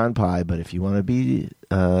pecan pie. But if you want to be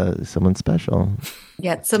someone special,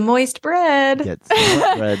 Get some moist bread. get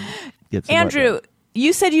some bread. Get some Andrew, bread.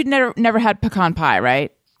 you said you'd never had pecan pie,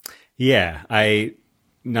 right? Yeah,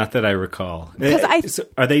 not that I recall. 'Cause So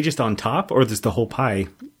are they just on top, or is the whole pie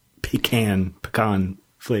pecan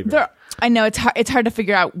flavor? I know it's hard to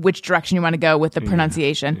figure out which direction you want to go with the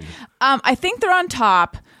pronunciation. I think they're on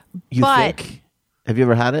top, You but think? Have you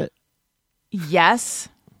ever had it? yes.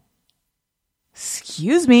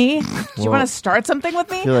 Excuse me. Do you Well, want to start something with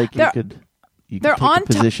me? I feel like you They're- could they're take on a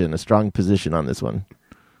position, a strong position on this one.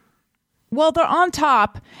 Well, they're on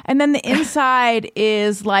top, and then the inside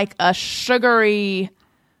is like a sugary.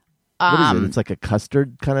 What is it? It's like a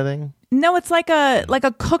custard kind of thing? No, it's like a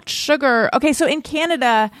cooked sugar. Okay, so in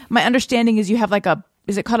Canada, my understanding is you have like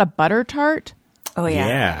is it called a butter tart? Oh yeah.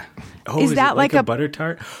 Yeah. Oh, Is that it like a a- butter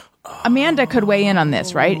tart? Amanda could weigh in on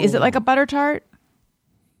this, right? Is it like a butter tart?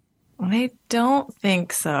 I don't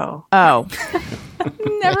think so. Oh,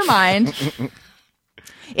 never mind.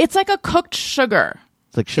 It's like a cooked sugar.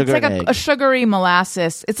 It's like sugar It's like and egg. a sugary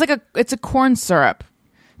molasses. It's a corn syrup,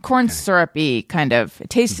 syrupy kind of. It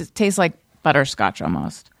tastes like butterscotch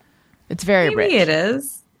almost. It's very Maybe rich. it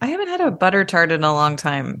is. I haven't had a butter tart in a long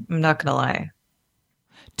time. I'm not gonna lie.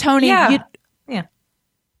 Tony, Yeah.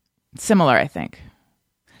 similar, I think.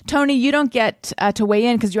 Tony, you don't get to weigh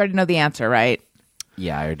in because you already know the answer, right?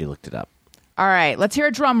 Yeah, I already looked it up. All right, let's hear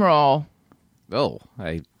a drum roll. Oh,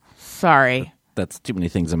 Sorry. that's too many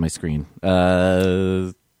things on my screen.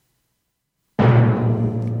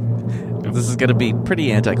 This is going to be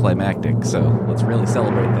pretty anticlimactic, so let's really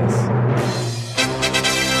celebrate this.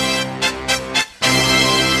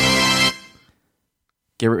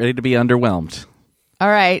 Get ready to be underwhelmed. All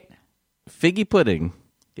right. Figgy pudding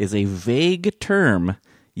is a vague term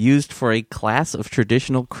used for a class of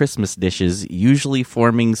traditional Christmas dishes, usually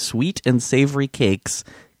forming sweet and savory cakes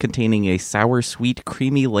containing a sour, sweet,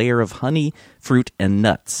 creamy layer of honey, fruit, and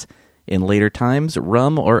nuts. In later times,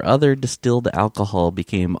 rum or other distilled alcohol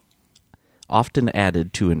became often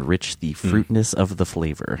added to enrich the fruitness of the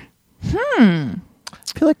flavor. I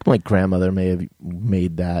feel like my grandmother may have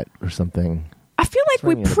made that or something. I feel like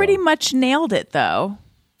we ringing a pretty bell. much nailed it, though.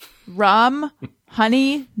 Rum,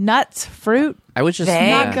 honey, nuts, fruit. I was just Vague?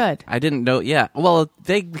 Not good. I didn't know. Yeah, well,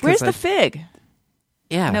 vague. Because Where's the fig?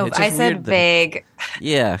 Yeah, No, it's I just said weird that- vague.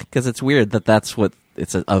 Yeah, because it's weird that's what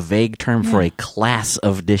it's a vague term for a class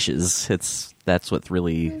of dishes. That's what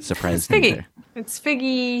really surprised me. Figgy. There. It's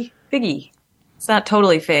figgy. Figgy. It's not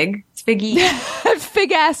totally fig. It's figgy.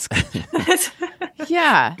 Fig-esque.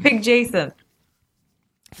 Yeah. Fig Jason.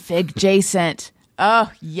 Fig Jacent.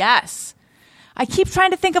 Oh, yes. I keep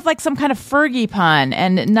trying to think of like some kind of Fergie pun,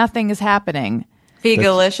 and nothing is happening.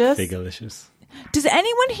 Figalicious. Figalicious. Does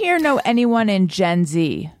anyone here know anyone in Gen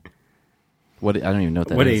Z? What I don't even know what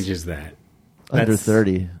that What is. age is that? Under That's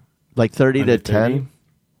 30. Like 30 under to 10. 30?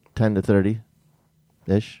 10 to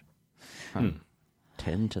 30-ish.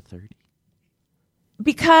 10 to 30.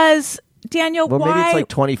 Because, Daniel, Well, why? maybe it's like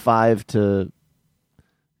 25 to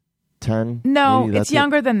 10. No, Maybe that's it's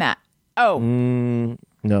younger than that. Oh,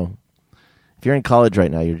 No. If you're in college right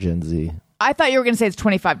now, you're Gen Z. I thought you were going to say it's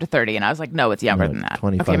 25 to 30, and I was like, no, it's younger No, than that.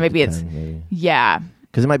 25 Okay, maybe to it's 10, maybe. yeah.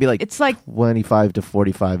 Because it might be like It's like 25 to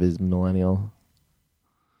 45 is millennial.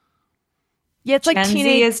 yeah, it's like Gen Z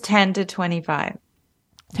teenage. is 10 to 25.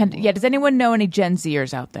 Yeah, does anyone know any Gen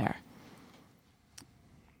Zers out there?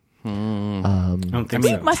 I don't think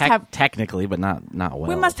so. must have- technically, but not well.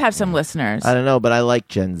 We must have some listeners. I don't know, but I like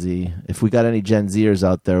Gen Z. If we got any Gen Zers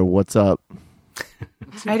out there, what's up?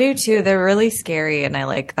 I do too. They're really scary, and I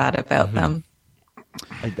like that about them.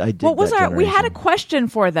 I did What was that our? We had a generation. question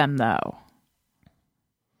for them though.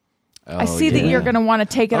 I Oh, see that yeah. you're going to want to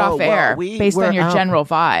take it Oh, off well, air we based were on your out- general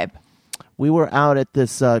vibe. We were out at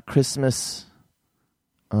this Christmas.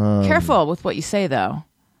 Careful with what you say, though.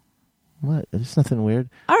 What? There's nothing weird.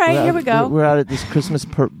 All right, We're here out- we go. We're out at this Christmas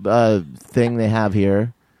thing they have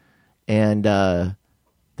here, and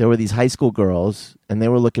there were these high school girls, and they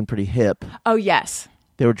were looking pretty hip. Oh yes,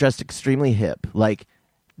 They were dressed extremely hip. Like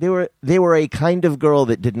they were a kind of girl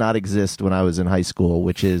that did not exist when I was in high school,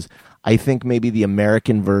 which is I think maybe the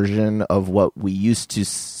American version of what we used to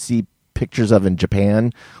see pictures of in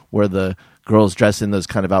Japan, where the girls dress in those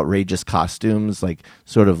kind of outrageous costumes, like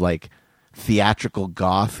sort of like theatrical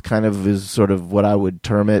goth kind of is sort of what I would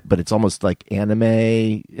term it, but it's almost like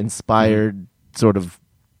anime inspired sort of,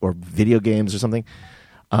 or video games or something.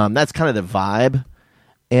 That's kind of the vibe.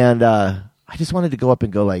 And I just wanted to go up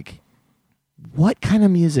and go like, what kind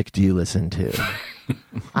of music do you listen to?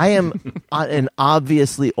 I am an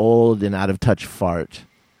obviously old and out of touch fart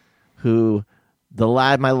who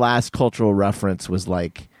my last cultural reference was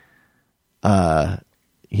like, squirrel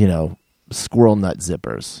nut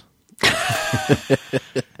zippers.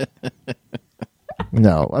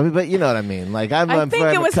 No, I mean, but you know what I mean. Like I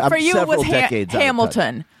think it was for you. It was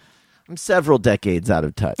Hamilton. I'm several decades out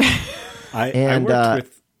of touch. I worked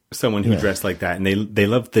with someone who dressed like that, and they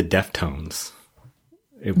loved the Deftones.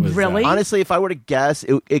 It was really honestly, if I were to guess,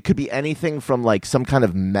 it could be anything from like some kind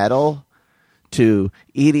of metal to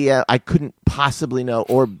EDM. I couldn't possibly know,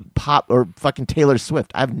 or pop, or fucking Taylor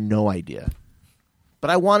Swift. I have no idea. But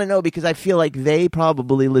I want to know because I feel like they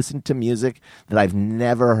probably listen to music that I've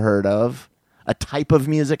never heard of, a type of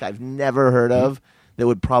music I've never heard of that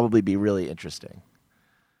would probably be really interesting.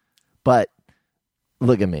 But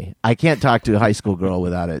look at me. I can't talk to a high school girl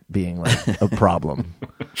without it being like a problem.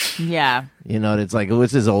 Yeah. You know, it's like,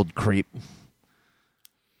 what's this old creep?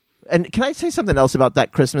 And can I say something else about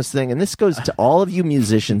that Christmas thing? And this goes to all of you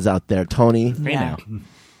musicians out there, Tony. Yeah.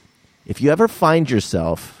 If you ever find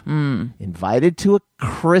yourself invited to a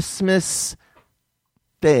Christmas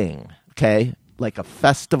thing, okay, like a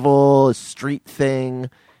festival, a street thing,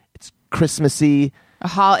 it's Christmassy.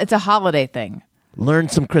 It's a holiday thing. Learn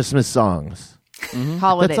some Christmas songs.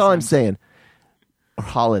 Holiday. That's all I'm songs. saying. Or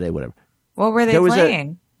holiday, whatever. What were they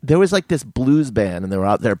playing? There was like this blues band, and they were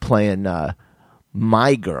out there playing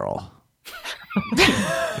My Girl.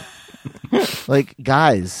 Like,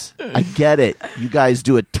 guys, I get it. You guys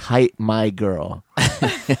do a tight My Girl.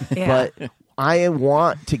 Yeah. But I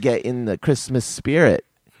want to get in the Christmas spirit.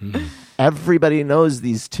 Everybody knows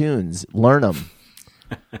these tunes. Learn them.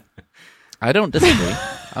 I don't disagree.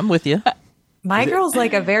 I'm with you. My Girl's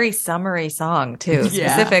like a very summery song too,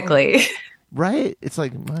 Yeah. specifically. Right? It's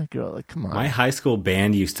like, My Girl. Like, come on. My high school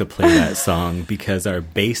band used to play that song because our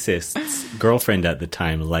bassist's girlfriend at the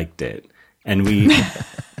time liked it. And we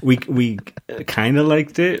kind of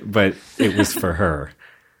liked it, but it was for her.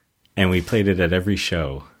 And we played it at every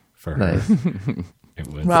show for her. Nice. It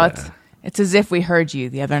was it's as if we heard you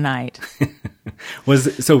the other night. was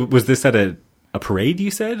this at a parade, you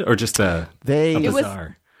said, or just a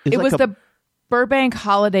bazaar? It was the Burbank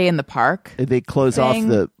Holiday in the Park. They close off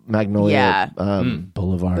the Magnolia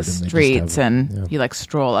Boulevard. The and streets, you like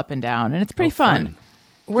stroll up and down, and it's pretty fun.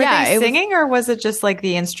 Were they singing, or was it just like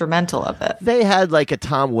the instrumental of it? They had like a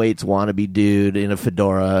Tom Waits wannabe dude in a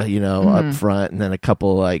fedora, up front, and then a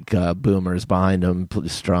couple like boomers behind him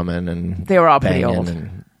strumming, and they were all pretty banging old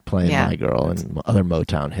and playing My Girl and other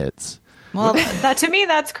Motown hits. Well, that to me,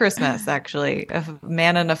 that's Christmas, actually. A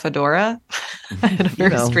man in a fedora. I had a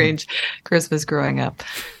very strange Christmas growing up.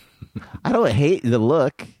 I don't hate the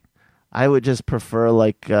look. I would just prefer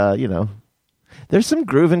like, there's some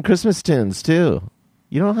grooving Christmas tunes too.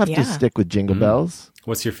 You don't have to stick with Jingle Bells.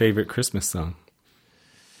 What's your favorite Christmas song?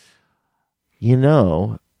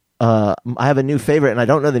 I have a new favorite, and I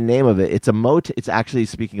don't know the name of it. It's actually,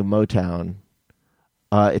 speaking of Motown,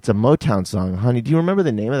 it's a Motown song. Honey, do you remember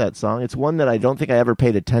the name of that song? It's one that I don't think I ever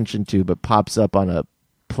paid attention to, but pops up on a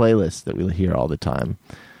playlist that we'll hear all the time.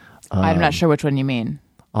 I'm not sure which one you mean.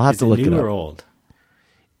 I'll have to look it up. New or old?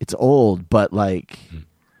 It's old, but like, you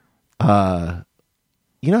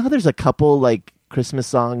know how there's a couple like Christmas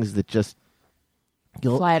songs that just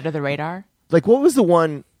fly under the radar? Like, what was the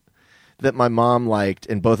one that my mom liked,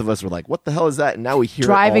 and both of us were like, "What the hell is that?" And now we hear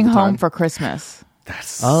Driving it all the Home time. for Christmas. That's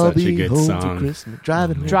such a good song.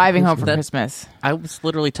 Driving Home for Christmas. I was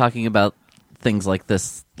literally talking about things like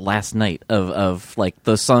this last night of like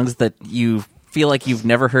those songs that you feel like you've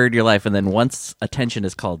never heard in your life, and then once attention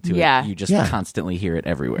is called to it, you just constantly hear it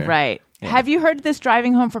everywhere. Right. Yeah. Have you heard this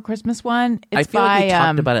Driving Home for Christmas one? I feel like we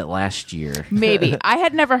talked about it last year. Maybe. I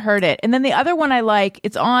had never heard it. And then the other one I like,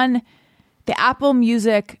 it's on the Apple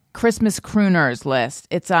Music Christmas Crooners list.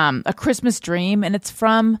 It's A Christmas Dream, and it's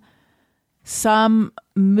from some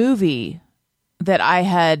movie that I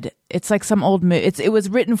had. It's like some old movie. It was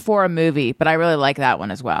written for a movie, but I really like that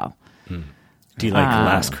one as well. Do you like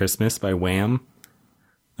Last Christmas by Wham?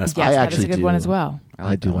 Yes, that is a good one as well.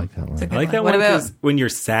 I do like that one. I like that one because when you're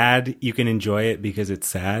sad, you can enjoy it because it's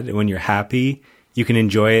sad. And when you're happy, you can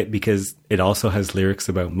enjoy it because it also has lyrics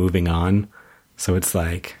about moving on. So it's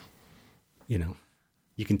like,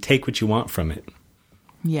 You can take what you want from it.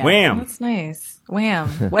 Yeah. Wham! That's nice. Wham.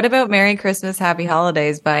 What about Merry Christmas, Happy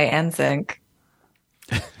Holidays by NSYNC?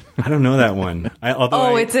 I don't know that one.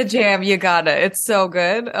 It's a jam. You got it. It's so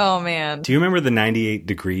good. Oh, man. Do you remember the 98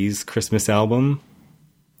 Degrees Christmas album?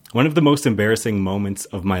 One of the most embarrassing moments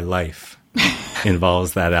of my life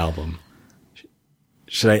involves that album.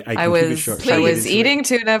 Should I I was eating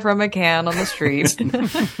tuna from a can on the street.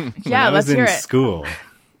 Yeah, let's hear in it. school,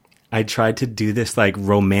 I tried to do this like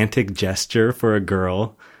romantic gesture for a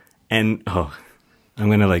girl, and I'm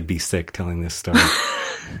gonna like be sick telling this story.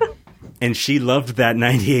 And she loved that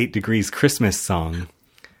 98 Degrees Christmas song.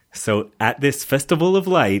 So at this Festival of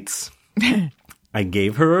Lights, I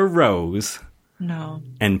gave her a rose. No.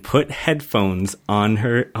 And put headphones on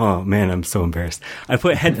her. Oh man, I'm so embarrassed. I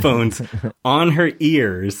put headphones on her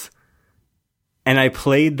ears, and I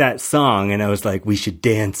played that song, and I was like, we should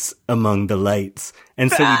dance among the lights.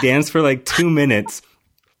 And so we danced for like 2 minutes,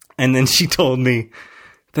 and then she told me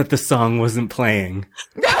that the song wasn't playing.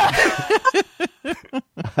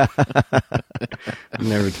 I've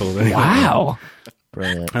never told anyone. Wow.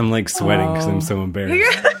 Brilliant. I'm like sweating because I'm so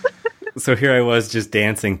embarrassed. So here I was just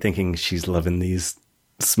dancing, thinking she's loving these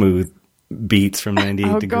smooth beats from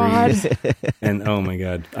 98 Degrees. God. And oh my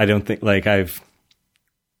God, I don't think I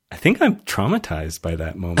think I'm traumatized by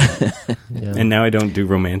that moment. Yeah. And now I don't do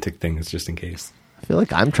romantic things just in case. I feel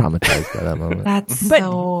like I'm traumatized by that moment. That's But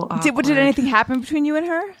so did anything happen between you and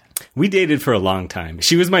her? We dated for a long time.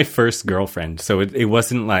 She was my first girlfriend, so it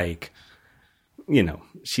wasn't like,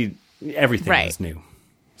 everything Right. was new.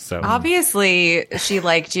 So Obviously, she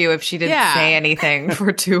liked you if she didn't Yeah. say anything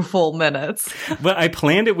for 2 full minutes. But I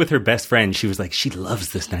planned it with her best friend. She was like, she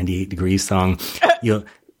loves this 98 Degrees song. You'll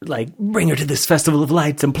like bring her to this Festival of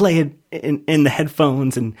Lights and play it in the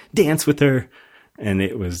headphones and dance with her. And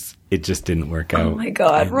it just didn't work out. Oh my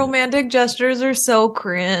God. And Romantic gestures are so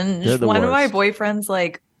cringe. They're the One of my worst.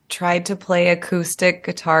 boyfriends tried to play acoustic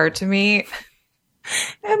guitar to me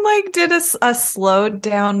and did a slowed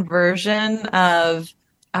down version of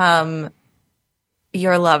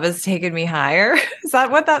Your Love Has Taken Me Higher. Is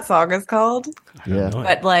that what that song is called? Yeah.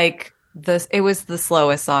 But it was the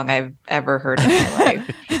slowest song I've ever heard in my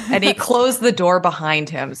life. And he closed the door behind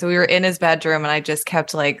him. So we were in his bedroom and I just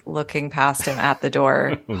kept looking past him at the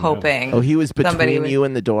door, hoping. Oh, he was somebody between would- you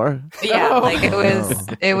and the door? Yeah,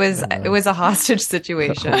 it was a hostage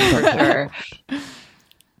situation for sure.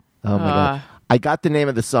 Oh my God. I got the name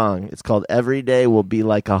of the song. It's called Every Day Will Be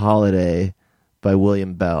Like a Holiday by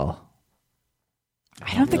William Bell.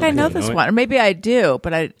 I don't think I know this know it. one. Or maybe I do,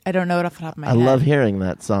 but I don't know it off the top of my I head. love hearing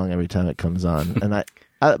that song every time it comes on. And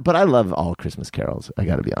but I love all Christmas carols. I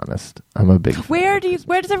got to be honest. I'm a big fan. Where does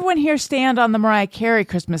everyone here stand on the Mariah Carey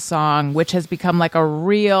Christmas song, which has become like a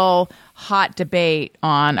real hot debate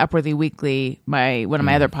on Upworthy Weekly, one of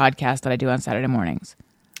my other podcasts that I do on Saturday mornings?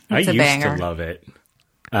 I It's a used banger. to love it.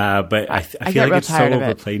 But I I feel get like real it's so tired of it.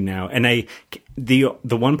 overplayed now. And the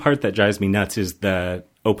one part that drives me nuts is the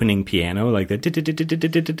opening piano, like the.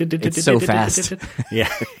 It's so fast. Yeah,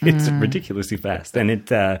 it's ridiculously fast, and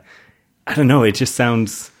it. I don't know. It just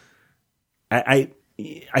sounds. I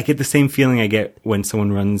get the same feeling I get when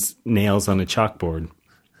someone runs nails on a chalkboard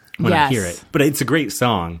when I hear Yes. it. But it's a great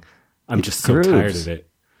song. I'm just so grooves. tired of it.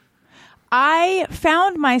 I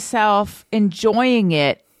found myself enjoying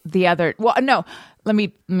it let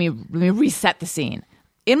me reset the scene.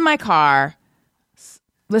 In my car,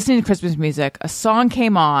 listening to Christmas music, a song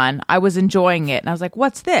came on. I was enjoying it, and I was like,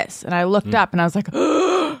 "What's this?" And I looked up, and I was like,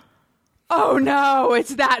 "Oh no,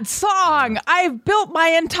 it's that song! I've built my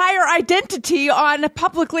entire identity on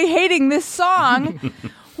publicly hating this song."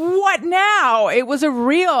 What now? It was a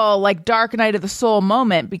real dark night of the soul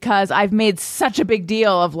moment because I've made such a big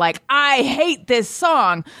deal of I hate this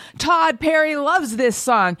song. Todd Perry loves this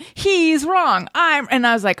song. He's wrong. And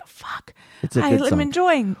I was like, fuck. It's a good I'm song.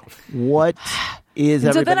 enjoying. What is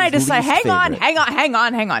So then I everybody's decided, least hang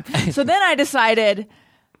on. So then I decided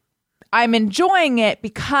I'm enjoying it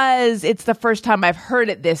because it's the first time I've heard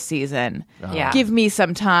it this season. Yeah. Give me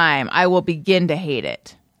some time. I will begin to hate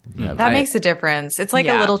it. That makes a difference. It's like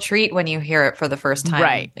Yeah. a little treat when you hear it for the first time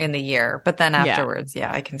Right. in the year. But then afterwards,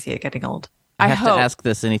 I can see it getting old. I I have hope. to ask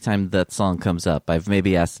this anytime that song comes up. I've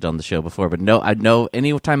maybe asked it on the show before, but no, I know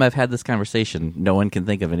anytime I've had this conversation, no one can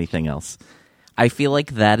think of anything else. I feel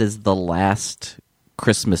like that is the last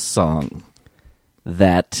Christmas song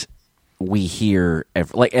that we hear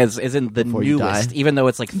as in the Before you newest, die? even though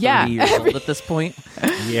it's 30 Yeah. years old at this point.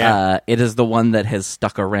 Yeah. It is the one that has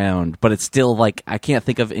stuck around, but it's still I can't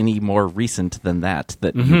think of any more recent than that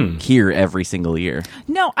you hear every single year.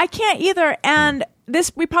 No, I can't either. And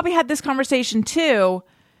we probably had this conversation too.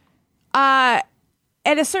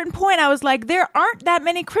 at a certain point, I was like, there aren't that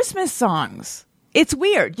many Christmas songs. It's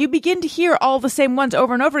weird. You begin to hear all the same ones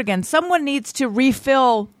over and over again. Someone needs to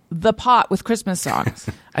refill the pot with Christmas songs.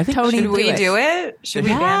 I think Tony, Should we do it? Should we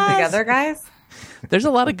band together, guys? there's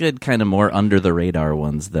a lot of good kind of more under the radar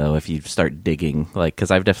ones, though, if you start digging. Like,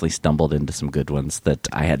 because I've definitely stumbled into some good ones that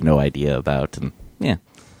I had no idea about. And yeah,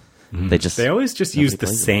 they always just use the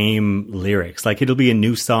same lyrics. Like, it'll be a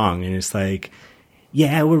new song, and it's like,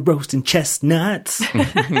 yeah, we're roasting chestnuts.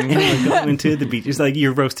 And we're going to the beach. It's like,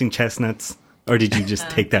 you're roasting chestnuts. Or did you just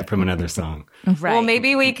take that from another song? Right. Well,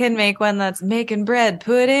 maybe we can make one that's making bread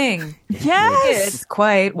pudding. Yes. It's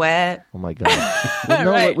quite wet. Oh my god! Well,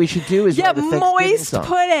 no, what we should do is Yeah, write a Thanksgiving moist song.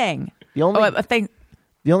 pudding. The only I think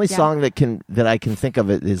the only song that I can think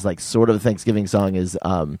of it is like sort of a Thanksgiving song is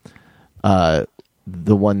the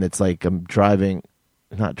one that's like I'm not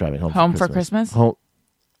driving home for Christmas? Home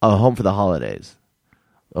for the holidays.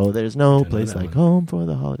 Oh, there's no place like home for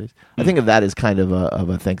the holidays. I think of that as kind of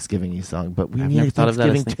a Thanksgiving-y song, but we I've need never a thought of that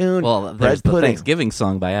as Thanksgiving tune. Well, Bread there's the pudding. Thanksgiving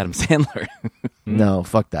song by Adam Sandler. No,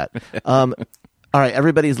 fuck that. All right,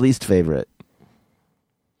 everybody's least favorite.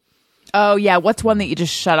 Oh yeah, what's one that you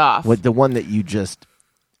just shut off? What the one that you just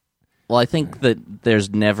Well, I think that there's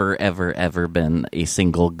never, ever, ever been a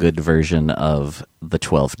single good version of the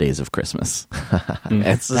 12 Days of Christmas.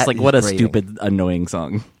 It's just That like, is what a grating. stupid, annoying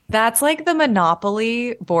song. That's like the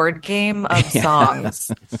Monopoly board game of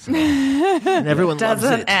songs. and everyone loves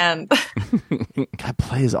Doesn't it. end. God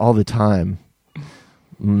plays all the time.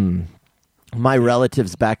 My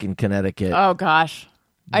relatives back in Connecticut, Oh gosh,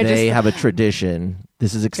 they have a tradition.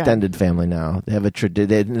 This is extended family now. They have a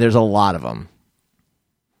tradition. There's a lot of them.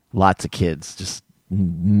 Lots of kids, just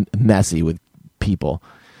messy with people.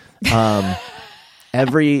 They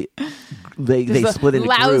split into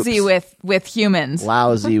lousy groups. with humans.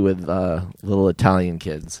 Lousy with little Italian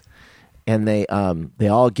kids, and they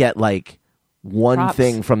all get like one Props.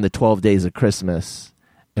 thing from the 12 Days of Christmas,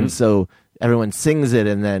 and so everyone sings it,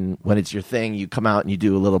 and then when it's your thing, you come out and you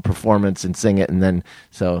do a little performance and sing it, and then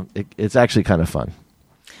so it's actually kind of fun.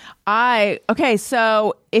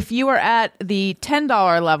 So if you are at the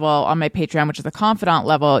 $10 level on my Patreon, which is the confidant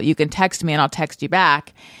level, you can text me and I'll text you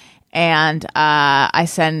back. And I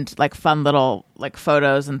send like fun little like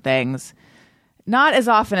photos and things. Not as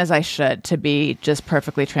often as I should, to be just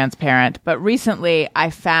perfectly transparent. But recently I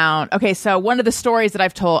found, so one of the stories that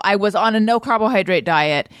I've told, I was on a no carbohydrate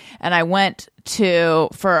diet and I went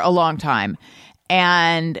for a long time.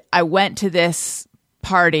 And I went to this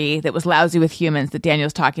party that was Lousy with Humans that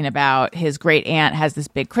Daniel's talking about. His great aunt has this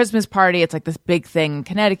big Christmas party. It's like this big thing in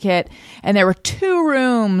Connecticut. And there were 2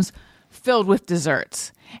 rooms filled with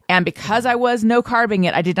desserts. And because I was no carbing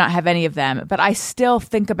it, I did not have any of them. But I still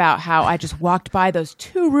think about how I just walked by those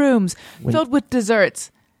 2 rooms filled with desserts.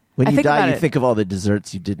 When I you think die, about you it. think of all the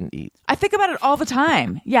desserts you didn't eat. I think about it all the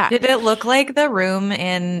time. Yeah. Did it look like the room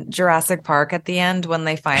in Jurassic Park at the end when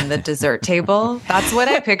they find the dessert table? That's what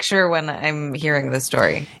I picture when I'm hearing this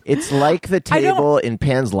story. It's like the table in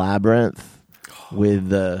Pan's Labyrinth with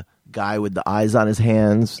the guy with the eyes on his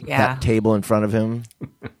hands. Yeah. That table in front of him,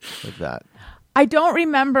 like that. I don't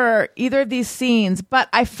remember either of these scenes, but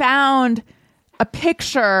I found a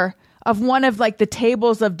picture of one of like the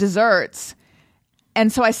tables of desserts. And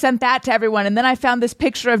so I sent that to everyone. And then I found this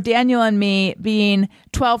picture of Daniel and me being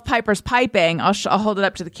 12 pipers piping. I'll hold it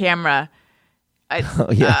up to the camera. I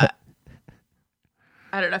don't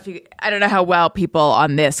know how well people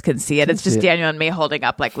on this can see it. It's just Daniel and me holding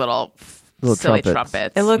up like little silly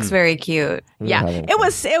trumpets. It looks very cute. Yeah, it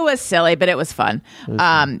was silly, but it was fun.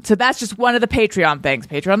 So that's just one of the Patreon things.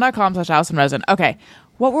 Patreon.com/Allison Rosen. Okay,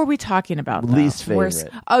 what were we talking about? Though? Least favorite.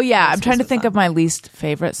 I'm trying to think of my least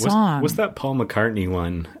favorite song. What's that Paul McCartney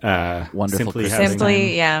one? Wonderful Simply Christmas. Having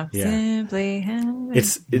Simply, Time. yeah. Simply having.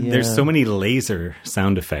 There's so many laser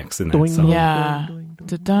sound effects in that Doing, song. Yeah.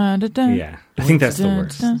 Da-dun-da-dun. Yeah. I think that's the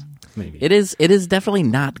worst. Dun-dun-dun. Maybe. It is definitely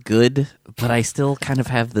not good, but I still kind of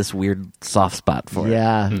have this weird soft spot for it.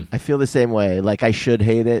 Yeah, I feel the same way. Like I should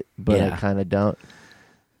hate it, but I Yeah. kind of don't.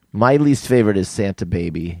 My least favorite is Santa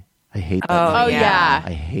Baby. I hate that. Oh, movie. yeah.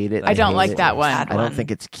 I hate it. I don't hate like it. that one. I don't think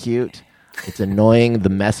it's cute. It's annoying. The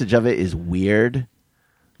message of it is weird.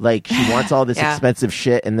 Like she wants all this Yeah. expensive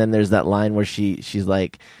shit, and then there's that line where she's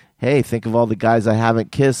like, "Hey, think of all the guys I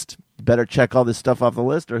haven't kissed. Better check all this stuff off the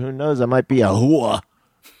list, or who knows, I might be a whore."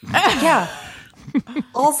 Yeah.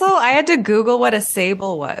 Also, I had to Google what a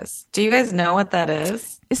sable was. Do you guys know what that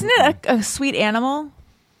is? Isn't it a sweet animal?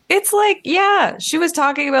 It's like, she was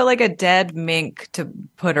talking about like a dead mink to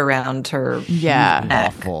put around her. Yeah.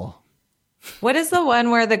 Awful. What is the one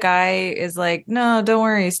where the guy is like, "No, don't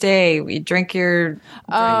worry, stay. We drink your drink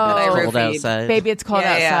that I Cold roofied." outside. Baby, it's cold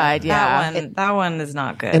outside. Yeah. That one is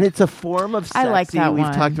not good. And it's a form of sexy. I like that We've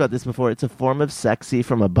one. talked about this before. It's a form of sexy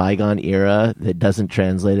from a bygone era that doesn't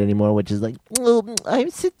translate anymore, which is like, oh, I'm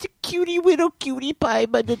such a cutie little cutie pie,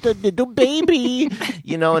 but little baby.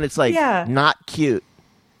 And it's like, Yeah. not cute.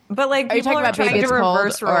 But like Are you people talking are about trying Baby to It's Cold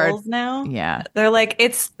reverse or- roles now. Yeah. They're like,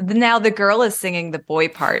 it's now the girl is singing the boy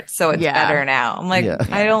part, so it's Yeah. better now. I'm like, Yeah.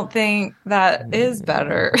 I don't think that is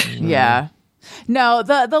better. Yeah. No,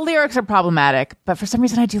 the lyrics are problematic, but for some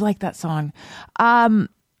reason I do like that song.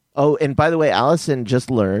 Oh, and by the way, Allison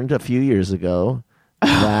just learned a few years ago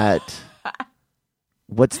that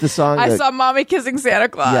what's the song? I that- saw Mommy kissing Santa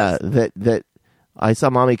Claus. Yeah, that I saw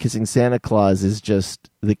Mommy kissing Santa Claus is just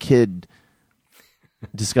the kid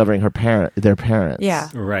discovering their parents. Yeah.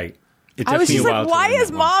 Right. It I took was me just a while like, to why learn is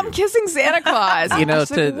that one, Mom too. kissing Santa Claus? You know, I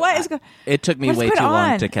was like, what is it took me what's way going too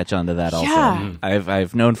long on? to catch on to that. Also, Yeah.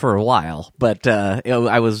 I've known for a while, but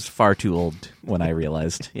I was far too old when I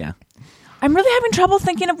realized. Yeah, I'm really having trouble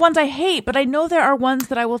thinking of ones I hate, but I know there are ones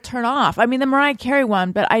that I will turn off. I mean, the Mariah Carey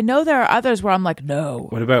one, but I know there are others where I'm like, no.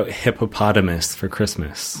 What about hippopotamus for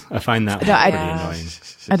Christmas? I find that one No, pretty Yeah. annoying.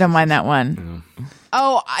 I don't mind that one.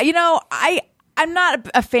 Oh, I'm not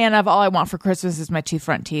a fan of All I Want for Christmas is My Two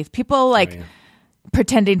Front Teeth. People like yeah.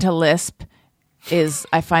 pretending to lisp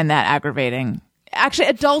I find that aggravating. Actually,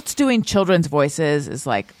 adults doing children's voices is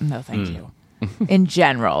like, no, thank you. In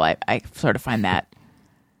general, I sort of find that.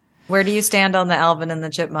 Where do you stand on the Alvin and the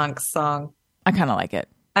Chipmunks song? I kind of like it.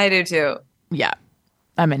 I do too. Yeah,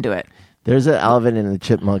 I'm into it. There's an Alvin and the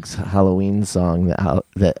Chipmunks Halloween song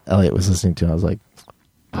that Elliot was listening to. I was like,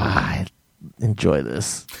 I enjoy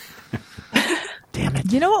this. Damn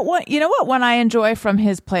it. You know what one I enjoy from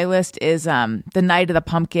his playlist is The Night of the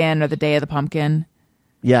Pumpkin or The Day of the Pumpkin.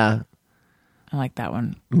 Yeah. I like that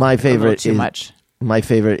one. My A little favorite too is much. My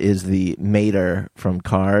favorite is the Mater from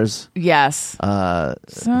Cars. Yes.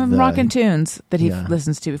 Some rockin' tunes that he yeah.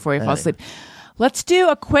 listens to before he falls asleep. Let's do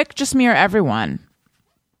a quick Just Me or Everyone.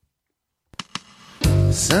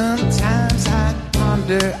 Sometimes I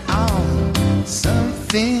ponder on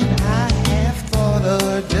something I have thought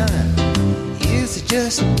or done. Is it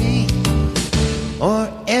just me or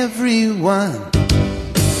everyone?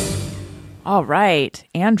 All right.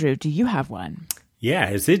 Andrew, do you have one? Yeah,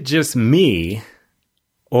 is it just me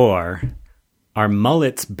or are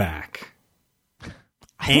mullets back?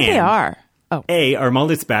 I think they are. Oh, A, are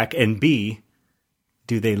mullets back? And B,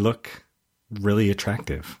 do they look really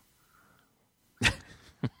attractive?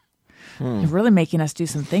 you're really making us do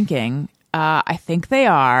some thinking. I think they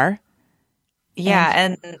are. Yeah,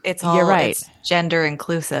 and it's all You're right. it's gender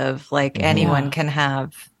inclusive. Like anyone can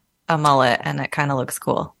have a mullet and it kind of looks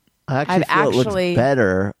cool. I I've feel it actually- looks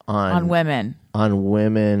better On women. on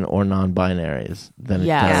women or non-binaries than it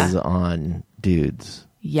Yes. does on dudes.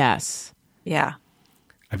 Yes. Yeah.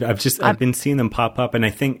 I've been seeing them pop up, and I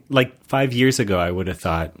think like 5 years ago I would have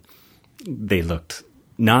thought they looked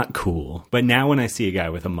not cool. But now when I see a guy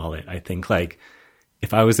with a mullet, I think like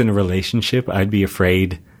if I was in a relationship, I'd be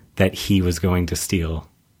afraid that he was going to steal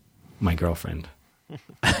my girlfriend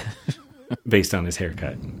based on his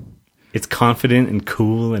haircut. It's confident and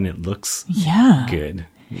cool, and it looks Yeah. good.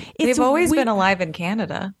 It's They've always we- been alive in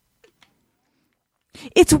Canada.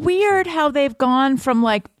 It's weird how they've gone from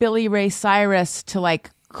like Billy Ray Cyrus to like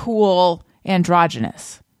cool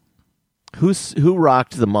androgynous. Who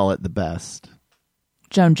rocked the mullet the best?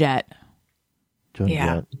 Joan Jett. Joan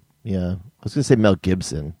Yeah. Jett. Yeah. I was going to say Mel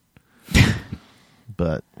Gibson.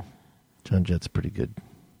 But Joan Jett's pretty good.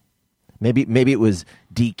 Maybe it was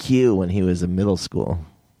DQ when he was in middle school.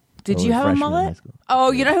 Did Or you have a freshman in high mullet? school.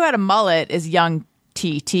 Oh, you know who had a mullet is young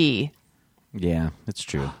TT. yeah, it's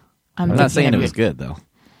true. I'm I'm not thinking saying of it was you. good though.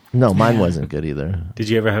 No, mine wasn't good either. Did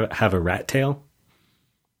you ever have a rat tail?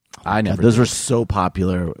 I never. Those did. were so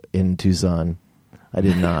popular in Tucson. I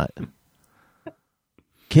did not.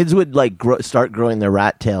 Kids would like start growing their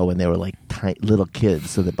rat tail when they were like little kids,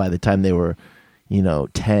 so that by the time they were,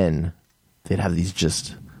 10, they'd have these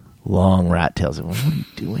just long rat tails. And what are you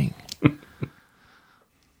doing?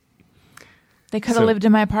 They could have So- lived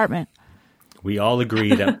in my apartment. We all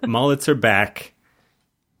agree that mullets are back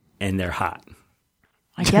and they're hot.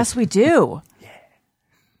 I guess we do.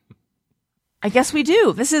 I guess we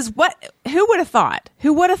do. This is who would have thought?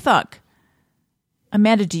 Who would have thunk?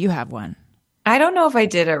 Amanda, do you have one? I don't know if I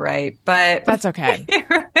did it right, but That's okay.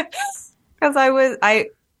 because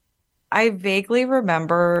I vaguely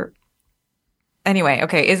remember. Anyway,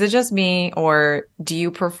 okay, is it just me or do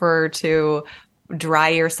you prefer to dry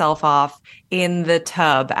yourself off in the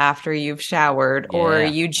tub after you've showered, or are Yeah.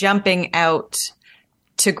 you jumping out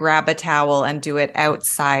to grab a towel and do it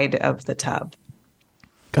outside of the tub?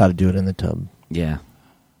 Got to do it in the tub. Yeah.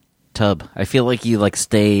 Tub. I feel like you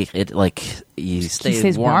stay you stay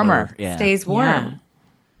stays warmer. Yeah. Stays warm.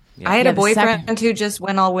 Yeah. I had Yeah, a the boyfriend second- who just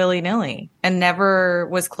went all willy-nilly and never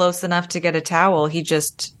was close enough to get a towel. He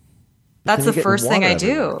just, that's Then the you get first thing water I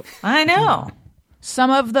do. I know.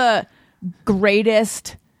 Some of the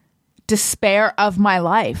greatest despair of my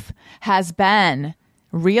life has been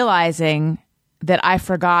realizing that I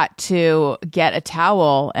forgot to get a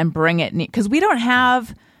towel and bring it, because we don't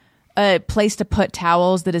have a place to put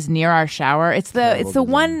towels that is near our shower. It's the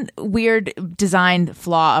one weird design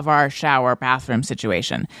flaw of our shower bathroom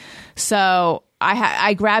situation. So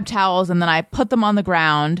I grab towels and then I put them on the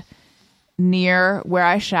ground near where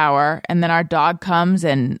I shower, and then our dog comes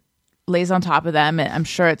and lays on top of them, and I'm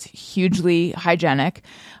sure it's hugely hygienic.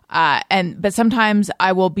 But sometimes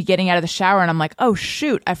I will be getting out of the shower and I'm like, oh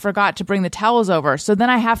shoot, I forgot to bring the towels over. So then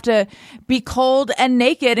I have to be cold and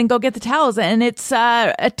naked and go get the towels, and it's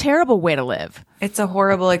a terrible way to live. It's a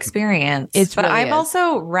horrible experience. But really I'm is.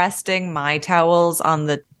 also resting my towels on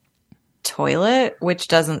the toilet, which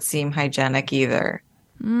doesn't seem hygienic either.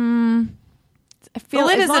 I The feel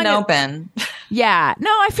lid as long isn't as- open. Yeah, no,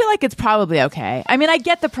 I feel like it's probably okay. I mean, I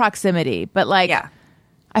get the proximity, but Yeah.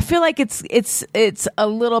 I feel like it's a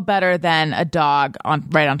little better than a dog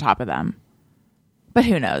right on top of them. But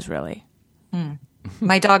who knows, really?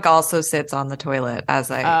 My dog also sits on the toilet as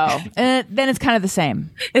I. Oh, and then it's kind of the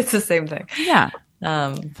same. It's the same thing. Yeah.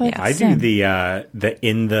 Um, feel like yeah. I it's do same.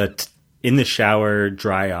 the in the shower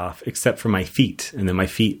dry off, except for my feet, and then my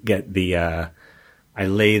feet get the. I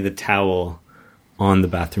lay the towel on the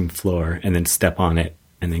bathroom floor and then step on it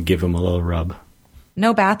and then give them a little rub.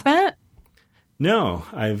 No bath mat? No,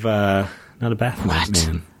 I've not a bath mat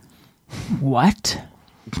man. What?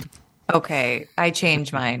 Okay, I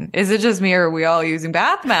changed mine. Is it just me, or are we all using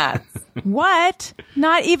bath mats? What?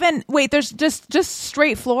 Not even. Wait, there's just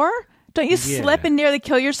straight floor? Don't you slip and nearly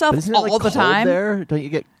kill yourself But isn't it all like the cold time? there? Don't you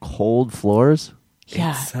get cold floors?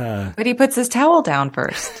 Yeah. But he puts his towel down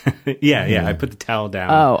first. Yeah. I put the towel down.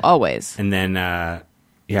 Oh, always. And then,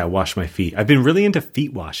 wash my feet. I've been really into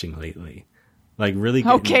feet washing lately. Like, really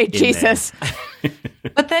getting Okay, in Jesus. there.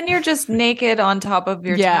 But then you're just naked on top of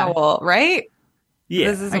your Yeah. towel, right? Yeah.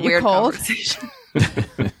 This is Are a you weird cold? conversation.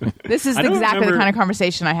 This is I don't exactly the remember- kind of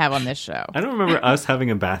conversation I have on this show. I don't remember us having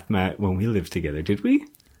a bath mat when we lived together. Did we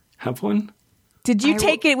have one? Did you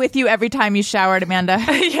take it with you every time you showered, Amanda?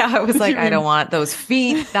 Yeah, I was like, I don't want those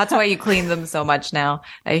feet. That's why you clean them so much now.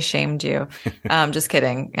 I shamed you. Just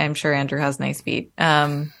kidding. I'm sure Andrew has nice feet.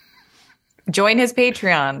 Join his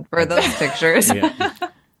Patreon for those pictures. Yeah.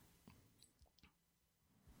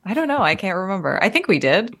 I don't know. I can't remember. I think we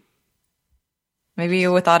did. Maybe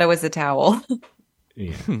you thought it was a towel.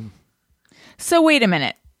 Yeah. So wait a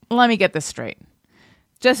minute. Let me get this straight.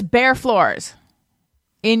 Just bare floors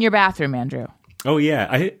in your bathroom, Andrew. Oh,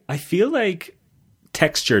 yeah. I feel like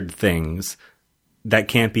textured things that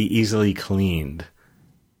can't be easily cleaned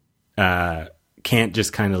can't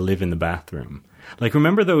just kind of live in the bathroom. Like,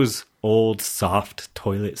 remember those old soft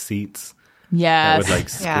toilet seats that Yes. would like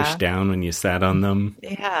squish Yeah. down when you sat on them?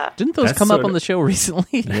 Yeah. Didn't those That's come up sort on of- the show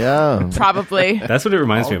recently? Yeah. Probably. That's what it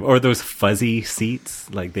reminds me of. Or those fuzzy seats,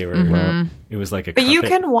 like they were. It was like a. But you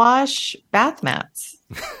carpet. can wash bath mats.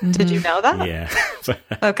 Did you know that? Yeah.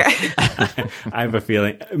 Okay. I have a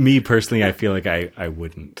feeling. Me personally, I feel like I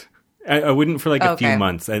wouldn't. I wouldn't for like a few Okay.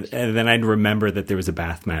 months, and then I'd remember that there was a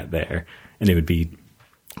bath mat there, and it would be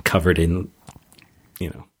covered in,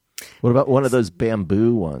 What about one of those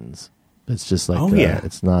bamboo ones? It's just like, Oh, yeah.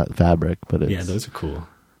 it's not fabric, but it's. Yeah, those are cool.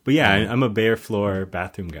 But yeah, I'm a bare floor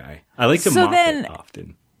bathroom guy. I like to So mop then- it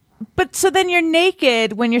often. But so then you're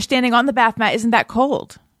naked when you're standing on the bath mat. Isn't that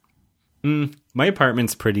cold? My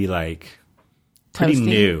apartment's pretty pretty Toasty?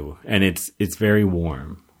 new, and it's very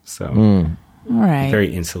warm, so All right.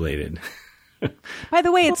 very insulated. By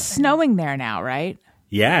the way, it's snowing there now, right?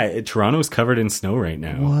 Yeah, Toronto's covered in snow right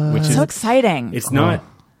now, which is So exciting. it's not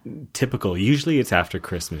typical. Usually, it's after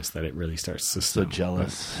Christmas that it really starts to snow. So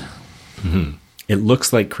jealous. It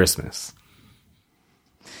looks like Christmas.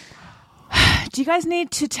 Do you guys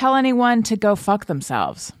need to tell anyone to go fuck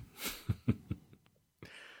themselves?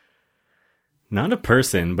 Not a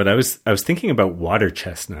person, but I was thinking about water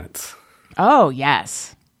chestnuts. Oh,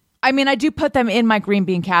 yes. I mean, I do put them in my green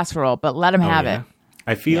bean casserole, but let them have yeah? it.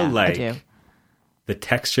 I feel Yeah, I like do. the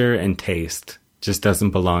texture and taste just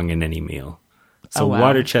doesn't belong in any meal. So Oh, wow.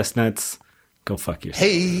 water chestnuts, go fuck yourself.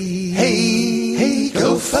 Hey,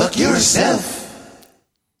 go fuck yourself.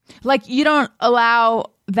 Like, you don't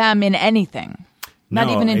allow them in anything, not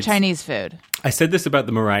No, even in it's- Chinese food. I said this about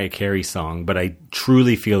the Mariah Carey song, but I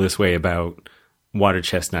truly feel this way about water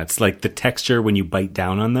chestnuts. Like the texture when you bite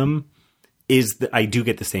down on them I do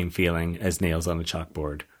get the same feeling as nails on a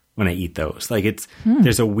chalkboard when I eat those. Like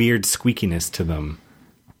there's a weird squeakiness to them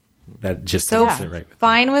that just So doesn't sit right with me.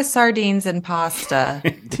 fine with sardines and pasta,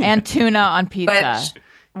 And tuna on pizza.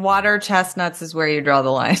 but water chestnuts is where you draw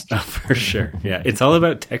the line. Oh, for sure. Yeah, it's all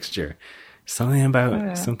about texture. Something about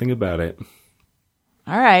it.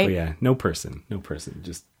 All right. But yeah, no person.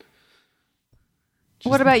 Just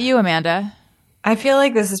What about you, Amanda? I feel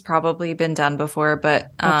like this has probably been done before,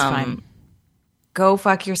 but That's fine. go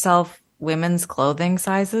fuck yourself. Women's clothing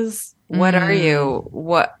sizes. What are you?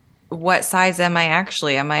 What size am I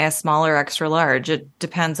actually? Am I a small or extra large? It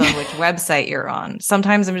depends on which website you're on.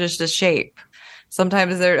 Sometimes I'm just a shape.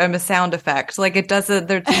 Sometimes I'm a sound effect. Like it doesn't.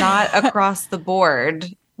 They're not across the board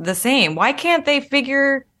the same. Why can't they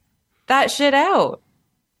figure that shit out?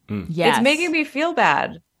 Yes. It's making me feel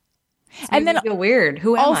bad. And then I feel weird.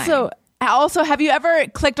 Who am I? Also, have you ever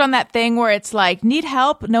clicked on that thing where it's like, need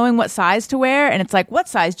help knowing what size to wear? And it's like, what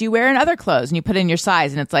size do you wear in other clothes? And you put in your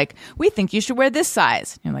size, and it's like, we think you should wear this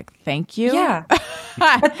size. And you're like, thank you. Yeah.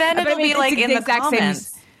 But then it'll be it's like in the exact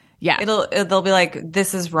comments. Yeah. They'll be like,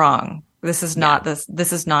 this is wrong. This is not this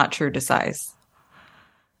is not true to size.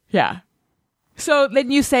 Yeah. So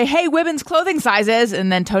then you say, hey, women's clothing sizes,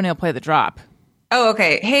 and then Tony will play the drop. Oh,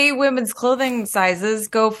 okay. Hey, women's clothing sizes,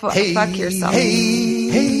 go fuck yourself.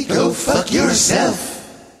 Hey, go fuck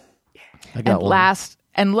yourself. I got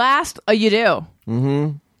And one. last, oh, you do? Mm-hmm.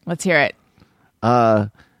 Let's hear it.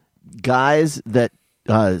 Guys that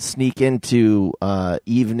sneak into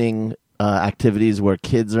evening activities where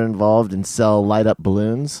kids are involved and sell light up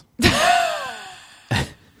balloons.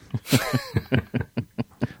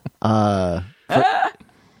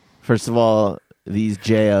 First of all, these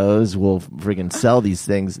JOs will friggin' sell these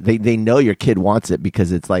things. They know your kid wants it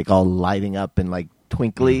because it's like all lighting up and like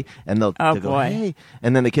twinkly, and they'll go, boy. hey,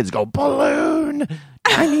 and then the kids go, balloon,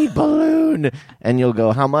 I need balloon, and you'll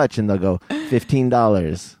go, how much? And they'll go,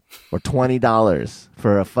 $15 or $20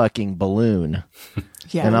 for a fucking balloon.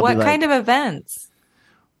 Yeah. And I'll What be like, kind of events?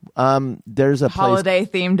 there's a place. Holiday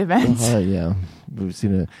themed events. Oh yeah, we've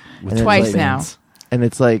seen it and it's Twice like- now. and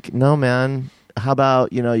it's like, no, man. How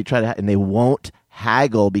about you try to, and they won't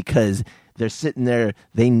haggle because they're sitting there.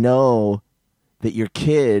 They know that your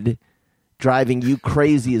kid driving you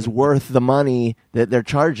crazy is worth the money that they're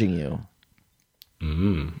charging you,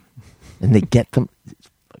 and they get them.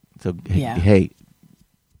 So Yeah. hey,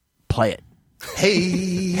 play it.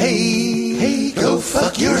 Hey, go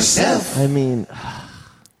fuck yourself. I mean,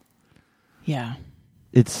 Yeah.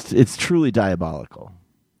 it's truly diabolical.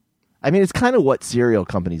 I mean, it's kind of what cereal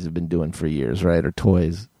companies have been doing for years, right? Or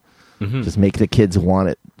toys. Just make the kids want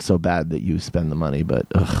it so bad that you spend the money. But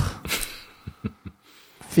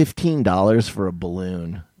 $15 for a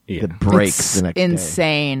balloon that breaks It's the next day.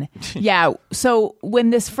 insane. Yeah. So when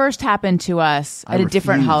this first happened to us at a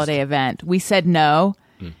different refused. holiday event, we said no.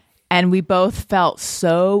 And we both felt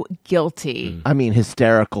so guilty. I mean,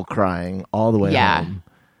 hysterical crying all the way Yeah. home.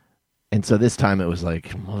 And so this time it was like,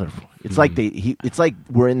 it's like it's like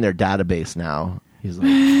we're in their database now. He's like,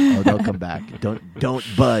 oh, they'll come back. Don't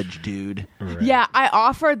budge, dude. Yeah, I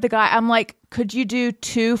offered the guy, I'm like, could you do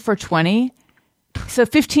 2 for $20? So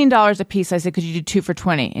 $15 a piece. I said, could you do 2 for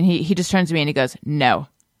 $20? And he just turns to me and he goes, no.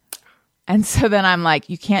 And so then I'm like,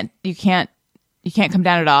 you can't come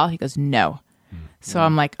down at all? He goes, no. So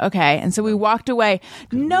I'm like, okay. And so we walked away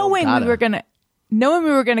knowing we were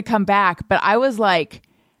gonna come back, but I was like,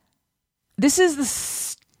 this is the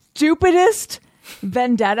stupidest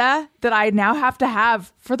vendetta that I now have to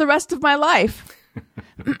have for the rest of my life.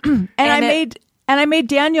 and I made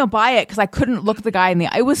Daniel buy it because I couldn't look the guy in the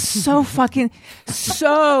eye. It was so fucking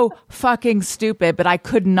stupid, but I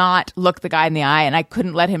could not look the guy in the eye, and I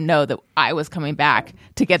couldn't let him know that I was coming back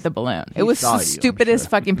to get the balloon. It was saw the you, I'm stupidest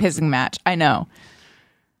fucking pissing match. I know.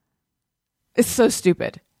 It's so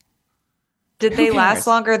stupid. Did they cares? last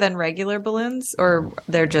longer than regular balloons, or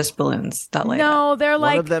they're just balloons that light up? No, they're One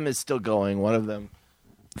like of them is still going. One of them.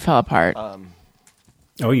 fell apart.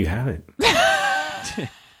 Oh, you have it.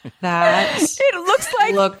 That It looks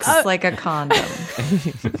like looks like a condom.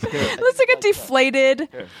 it looks like a deflated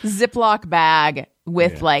Ziploc bag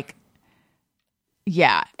with it's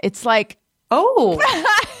like Oh,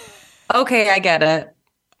 okay, I get it.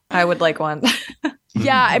 I would like one.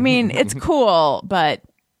 I mean, it's cool, but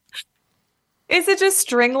Is it just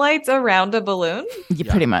string lights around a balloon?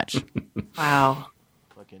 pretty much. Wow.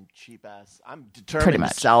 Fucking cheap ass. I'm Pretty determined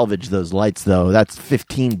much. to salvage those lights though. That's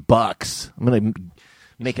 $15. I'm gonna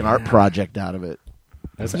make an art project out of it.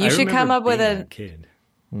 You should come up with a kid.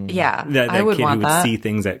 Yeah, That I would kid want who would that. see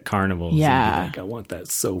things at carnivals. Yeah. And be like, I want that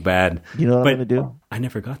so bad. You know what But I'm going to do? I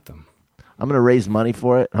never got them. I'm going to raise money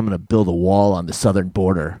for it. I'm going to build a wall on the southern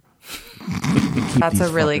border. That's a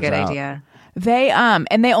these really fuckers good out. idea. They and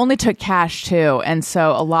they only took cash too, and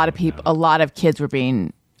so a lot of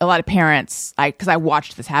parents, because I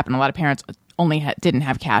watched this happen. A lot of parents only didn't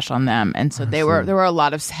have cash on them, and so there were a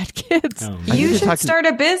lot of sad kids. Oh, I need You to should talk to- start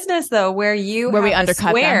a business though, where Where have we a undercut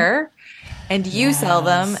square, and you sell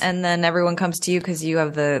them, and then everyone comes to you because you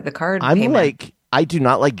have the card. I'm payment. like, I do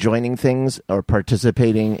not like joining things or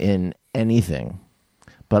participating in anything,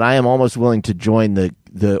 but I am almost willing to join the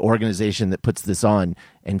organization that puts this on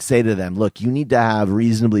and say to them, look, you need to have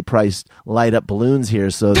reasonably priced light up balloons here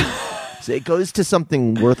so it goes to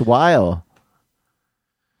something worthwhile.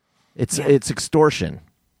 It's extortion.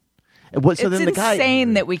 And what, so It's then the guy,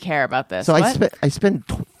 insane that we care about this. so What? I spent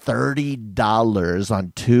 $30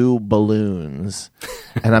 on 2 balloons,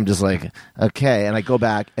 and I'm just like, okay. And I go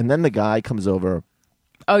back, and then the guy comes over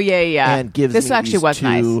Oh yeah. and gives this me actually these was 2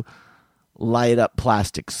 nice. light up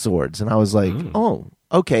plastic swords, and I was like, oh,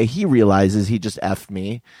 okay. He realizes he just effed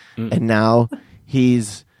me, and now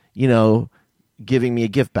he's giving me a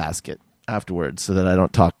gift basket afterwards so that I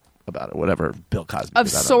don't talk about it. Whatever Bill Cosby Of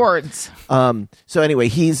did, I don't know. swords. So anyway,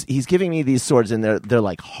 he's giving me these swords, and they're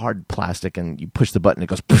like hard plastic, and you push the button, it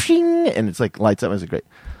goes pshing, and it's like lights up. It's great.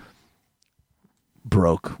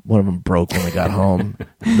 Broke. One of them broke when I got home.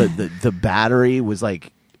 The battery was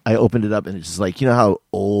like, I opened it up, and it's just like, you know how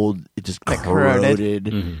old it just corroded.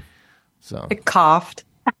 corroded. So it coughed.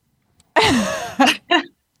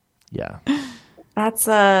 yeah, That's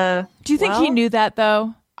Do you think he knew that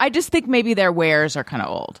though? I just think maybe their wares are kind of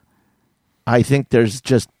old. I think there's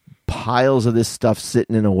just piles of this stuff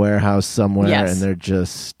sitting in a warehouse somewhere, Yes. and they're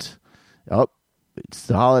just, it's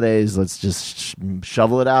the holidays. Let's just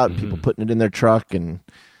shovel it out. People putting it in their truck and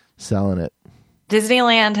selling it.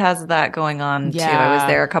 Disneyland has that going on too. I Yeah. was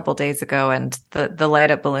there a couple days ago, and the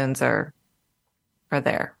light up balloons are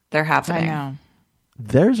there. They're I happening. know.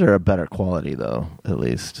 Theirs are a better quality, though, at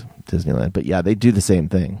least Disneyland. But yeah, they do the same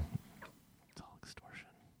thing. It's all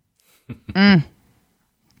extortion.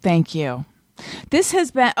 Thank you. This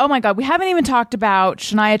has been, oh my God, we haven't even talked about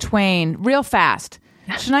Shania Twain real fast.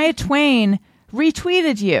 Shania Twain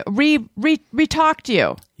retweeted you, re-talked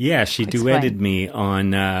you. Yeah, she Explain. duetted me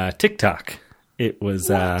on TikTok. It was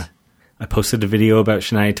I posted a video about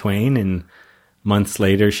Shania Twain, and months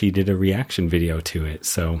later she did a reaction video to it.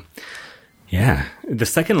 So yeah, the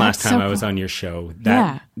second last That's time so I was cool. on your show,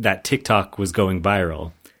 Yeah. that TikTok was going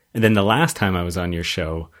viral, and then the last time I was on your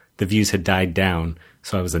show, the views had died down,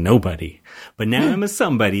 so I was a nobody. But now I'm a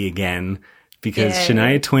somebody again because Yay.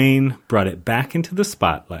 Shania Twain brought it back into the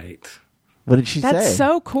spotlight. What did she That's say?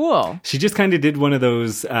 so cool. She just kind of did one of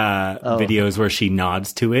those videos where she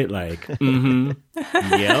nods to it, like,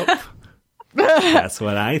 yep, that's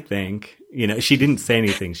what I think. She didn't say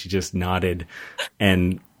anything. She just nodded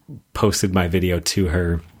and posted my video to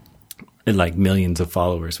her, and like millions of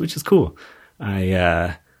followers, which is cool.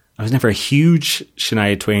 I was never a huge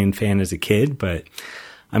Shania Twain fan as a kid, but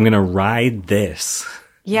I'm gonna ride this.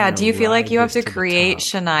 Yeah. I'm Do you gonna feel like ride you have this to the create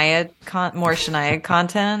top. more Shania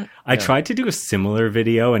content? I tried to do a similar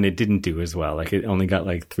video and it didn't do as well. Like it only got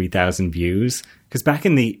like 3,000 views. Because back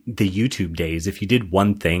in the YouTube days, if you did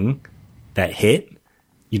one thing that hit,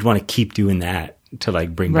 you'd want to keep doing that to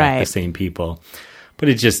like bring back Right. the same people. But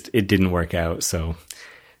it didn't work out. So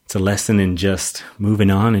it's a lesson in just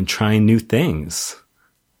moving on and trying new things.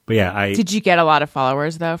 But yeah, Did you get a lot of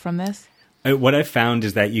followers though from this? what I found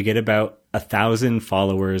is that you get about 1,000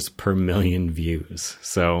 followers per million views.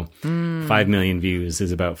 So 5 million views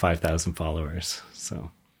is about 5,000 followers. So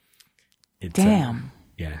it's Damn.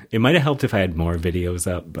 yeah, it might have helped if I had more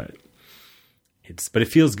videos up, but it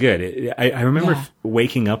feels good. I remember Yeah.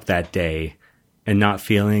 waking up that day and not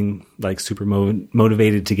feeling like super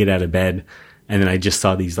motivated to get out of bed, and then I just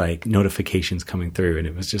saw these like notifications coming through, and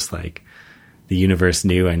it was just like the universe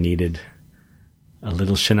knew I needed a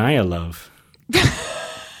little Shania love.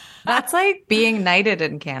 That's like being knighted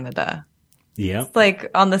in Canada. Yep. It's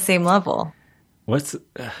like on the same level. What's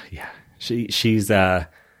yeah, she's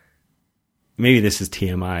maybe this is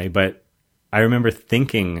TMI, but I remember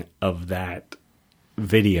thinking of that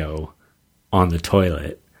video on the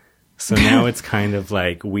toilet. So now it's kind of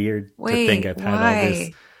like weird to Wait, think I've had all this.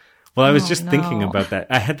 why? Well, I was Oh, just thinking no. about that.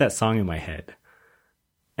 I had that song in my head.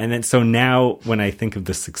 And then so now when I think of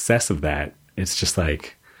the success of that, it's just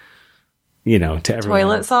like, to everyone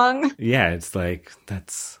Toilet else. song? Yeah, it's like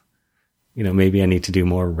that's maybe I need to do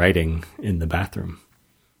more writing in the bathroom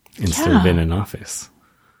instead of Yeah. in an office.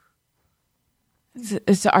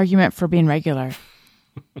 It's an argument for being regular.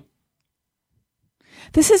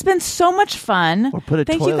 This has been so much fun. Or put a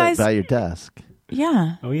Thank toilet you guys. by your desk.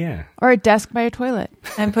 Yeah. Oh, yeah. Or a desk by your toilet.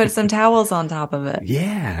 And put some towels on top of it.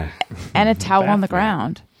 Yeah. And a towel on the Bathroom.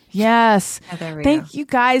 ground. Yes. Yeah, there we Thank go. you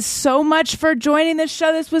guys so much for joining this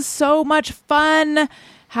show. This was so much fun.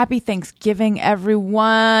 Happy Thanksgiving,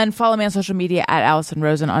 everyone. Follow me on social media at Allison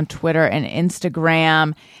Rosen on Twitter and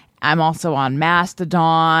Instagram. I'm also on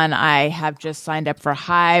Mastodon. I have just signed up for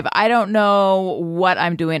Hive. I don't know what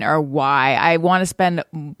I'm doing or why. I want to spend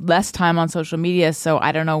less time on social media, so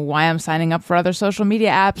I don't know why I'm signing up for other social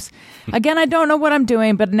media apps. Again, I don't know what I'm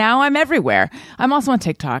doing, but now I'm everywhere. I'm also on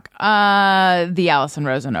TikTok, the Allison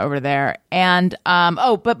Rosen over there. And,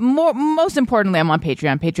 but most importantly, I'm on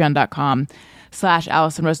Patreon,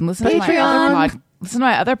 patreon.com/Allison Rosen. Listen to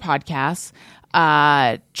my other podcasts.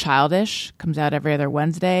 Childish comes out every other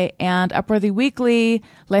Wednesday, and Upworthy Weekly,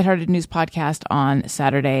 lighthearted news podcast on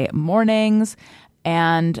Saturday mornings.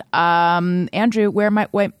 And Andrew, where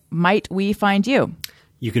might we find you?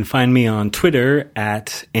 You can find me on Twitter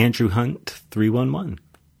at AndrewHunt311.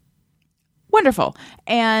 Wonderful.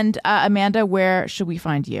 And Amanda, where should we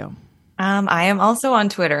find you? I am also on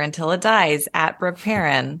Twitter until it dies at Brooke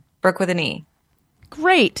Perrin. Brooke with an E.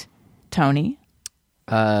 Great. Tony?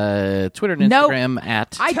 Twitter and Instagram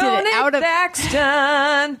at I did it out of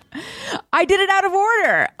Thaxton. I did it out of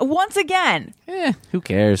order once again. who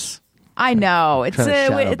cares? I know it's Trying to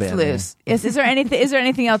shadow it's ban loose. Is there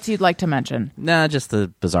anything else you'd like to mention? Nah, just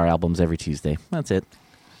the Bizarre albums every Tuesday. That's it.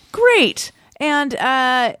 Great. And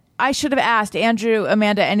I should have asked Andrew,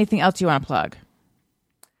 Amanda, anything else you want to plug?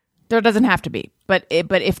 There doesn't have to be, but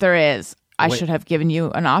if there is, I should have given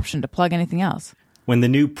you an option to plug anything else. When the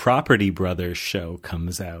new Property Brothers show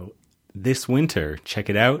comes out this winter,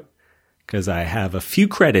 check it out because I have a few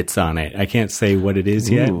credits on it. I can't say what it is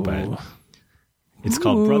yet, but it's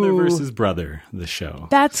called Brother versus Brother, the show.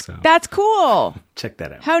 That's cool. Check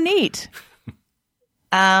that out. How neat.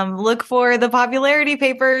 Look for the Popularity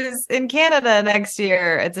Papers in Canada next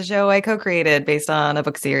year. It's a show I co-created based on a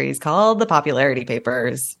book series called The Popularity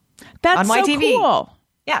Papers. That's On so YTV. cool.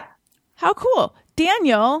 Yeah. How cool.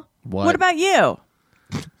 Daniel, what about you?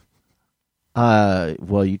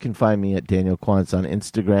 Well, you can find me at Daniel Quantz on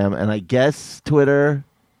Instagram and I guess Twitter.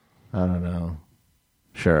 I don't know.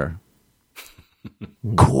 Sure.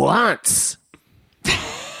 Quantz.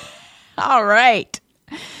 All right.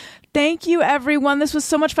 Thank you, everyone. This was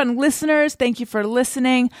so much fun. Listeners, thank you for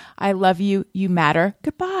listening. I love you. You matter.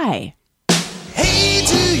 Goodbye. Hey,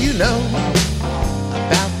 do you know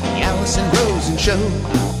about the Allison Rosen show?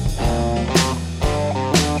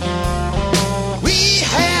 We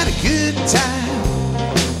had a good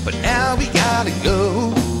time, but now we gotta go.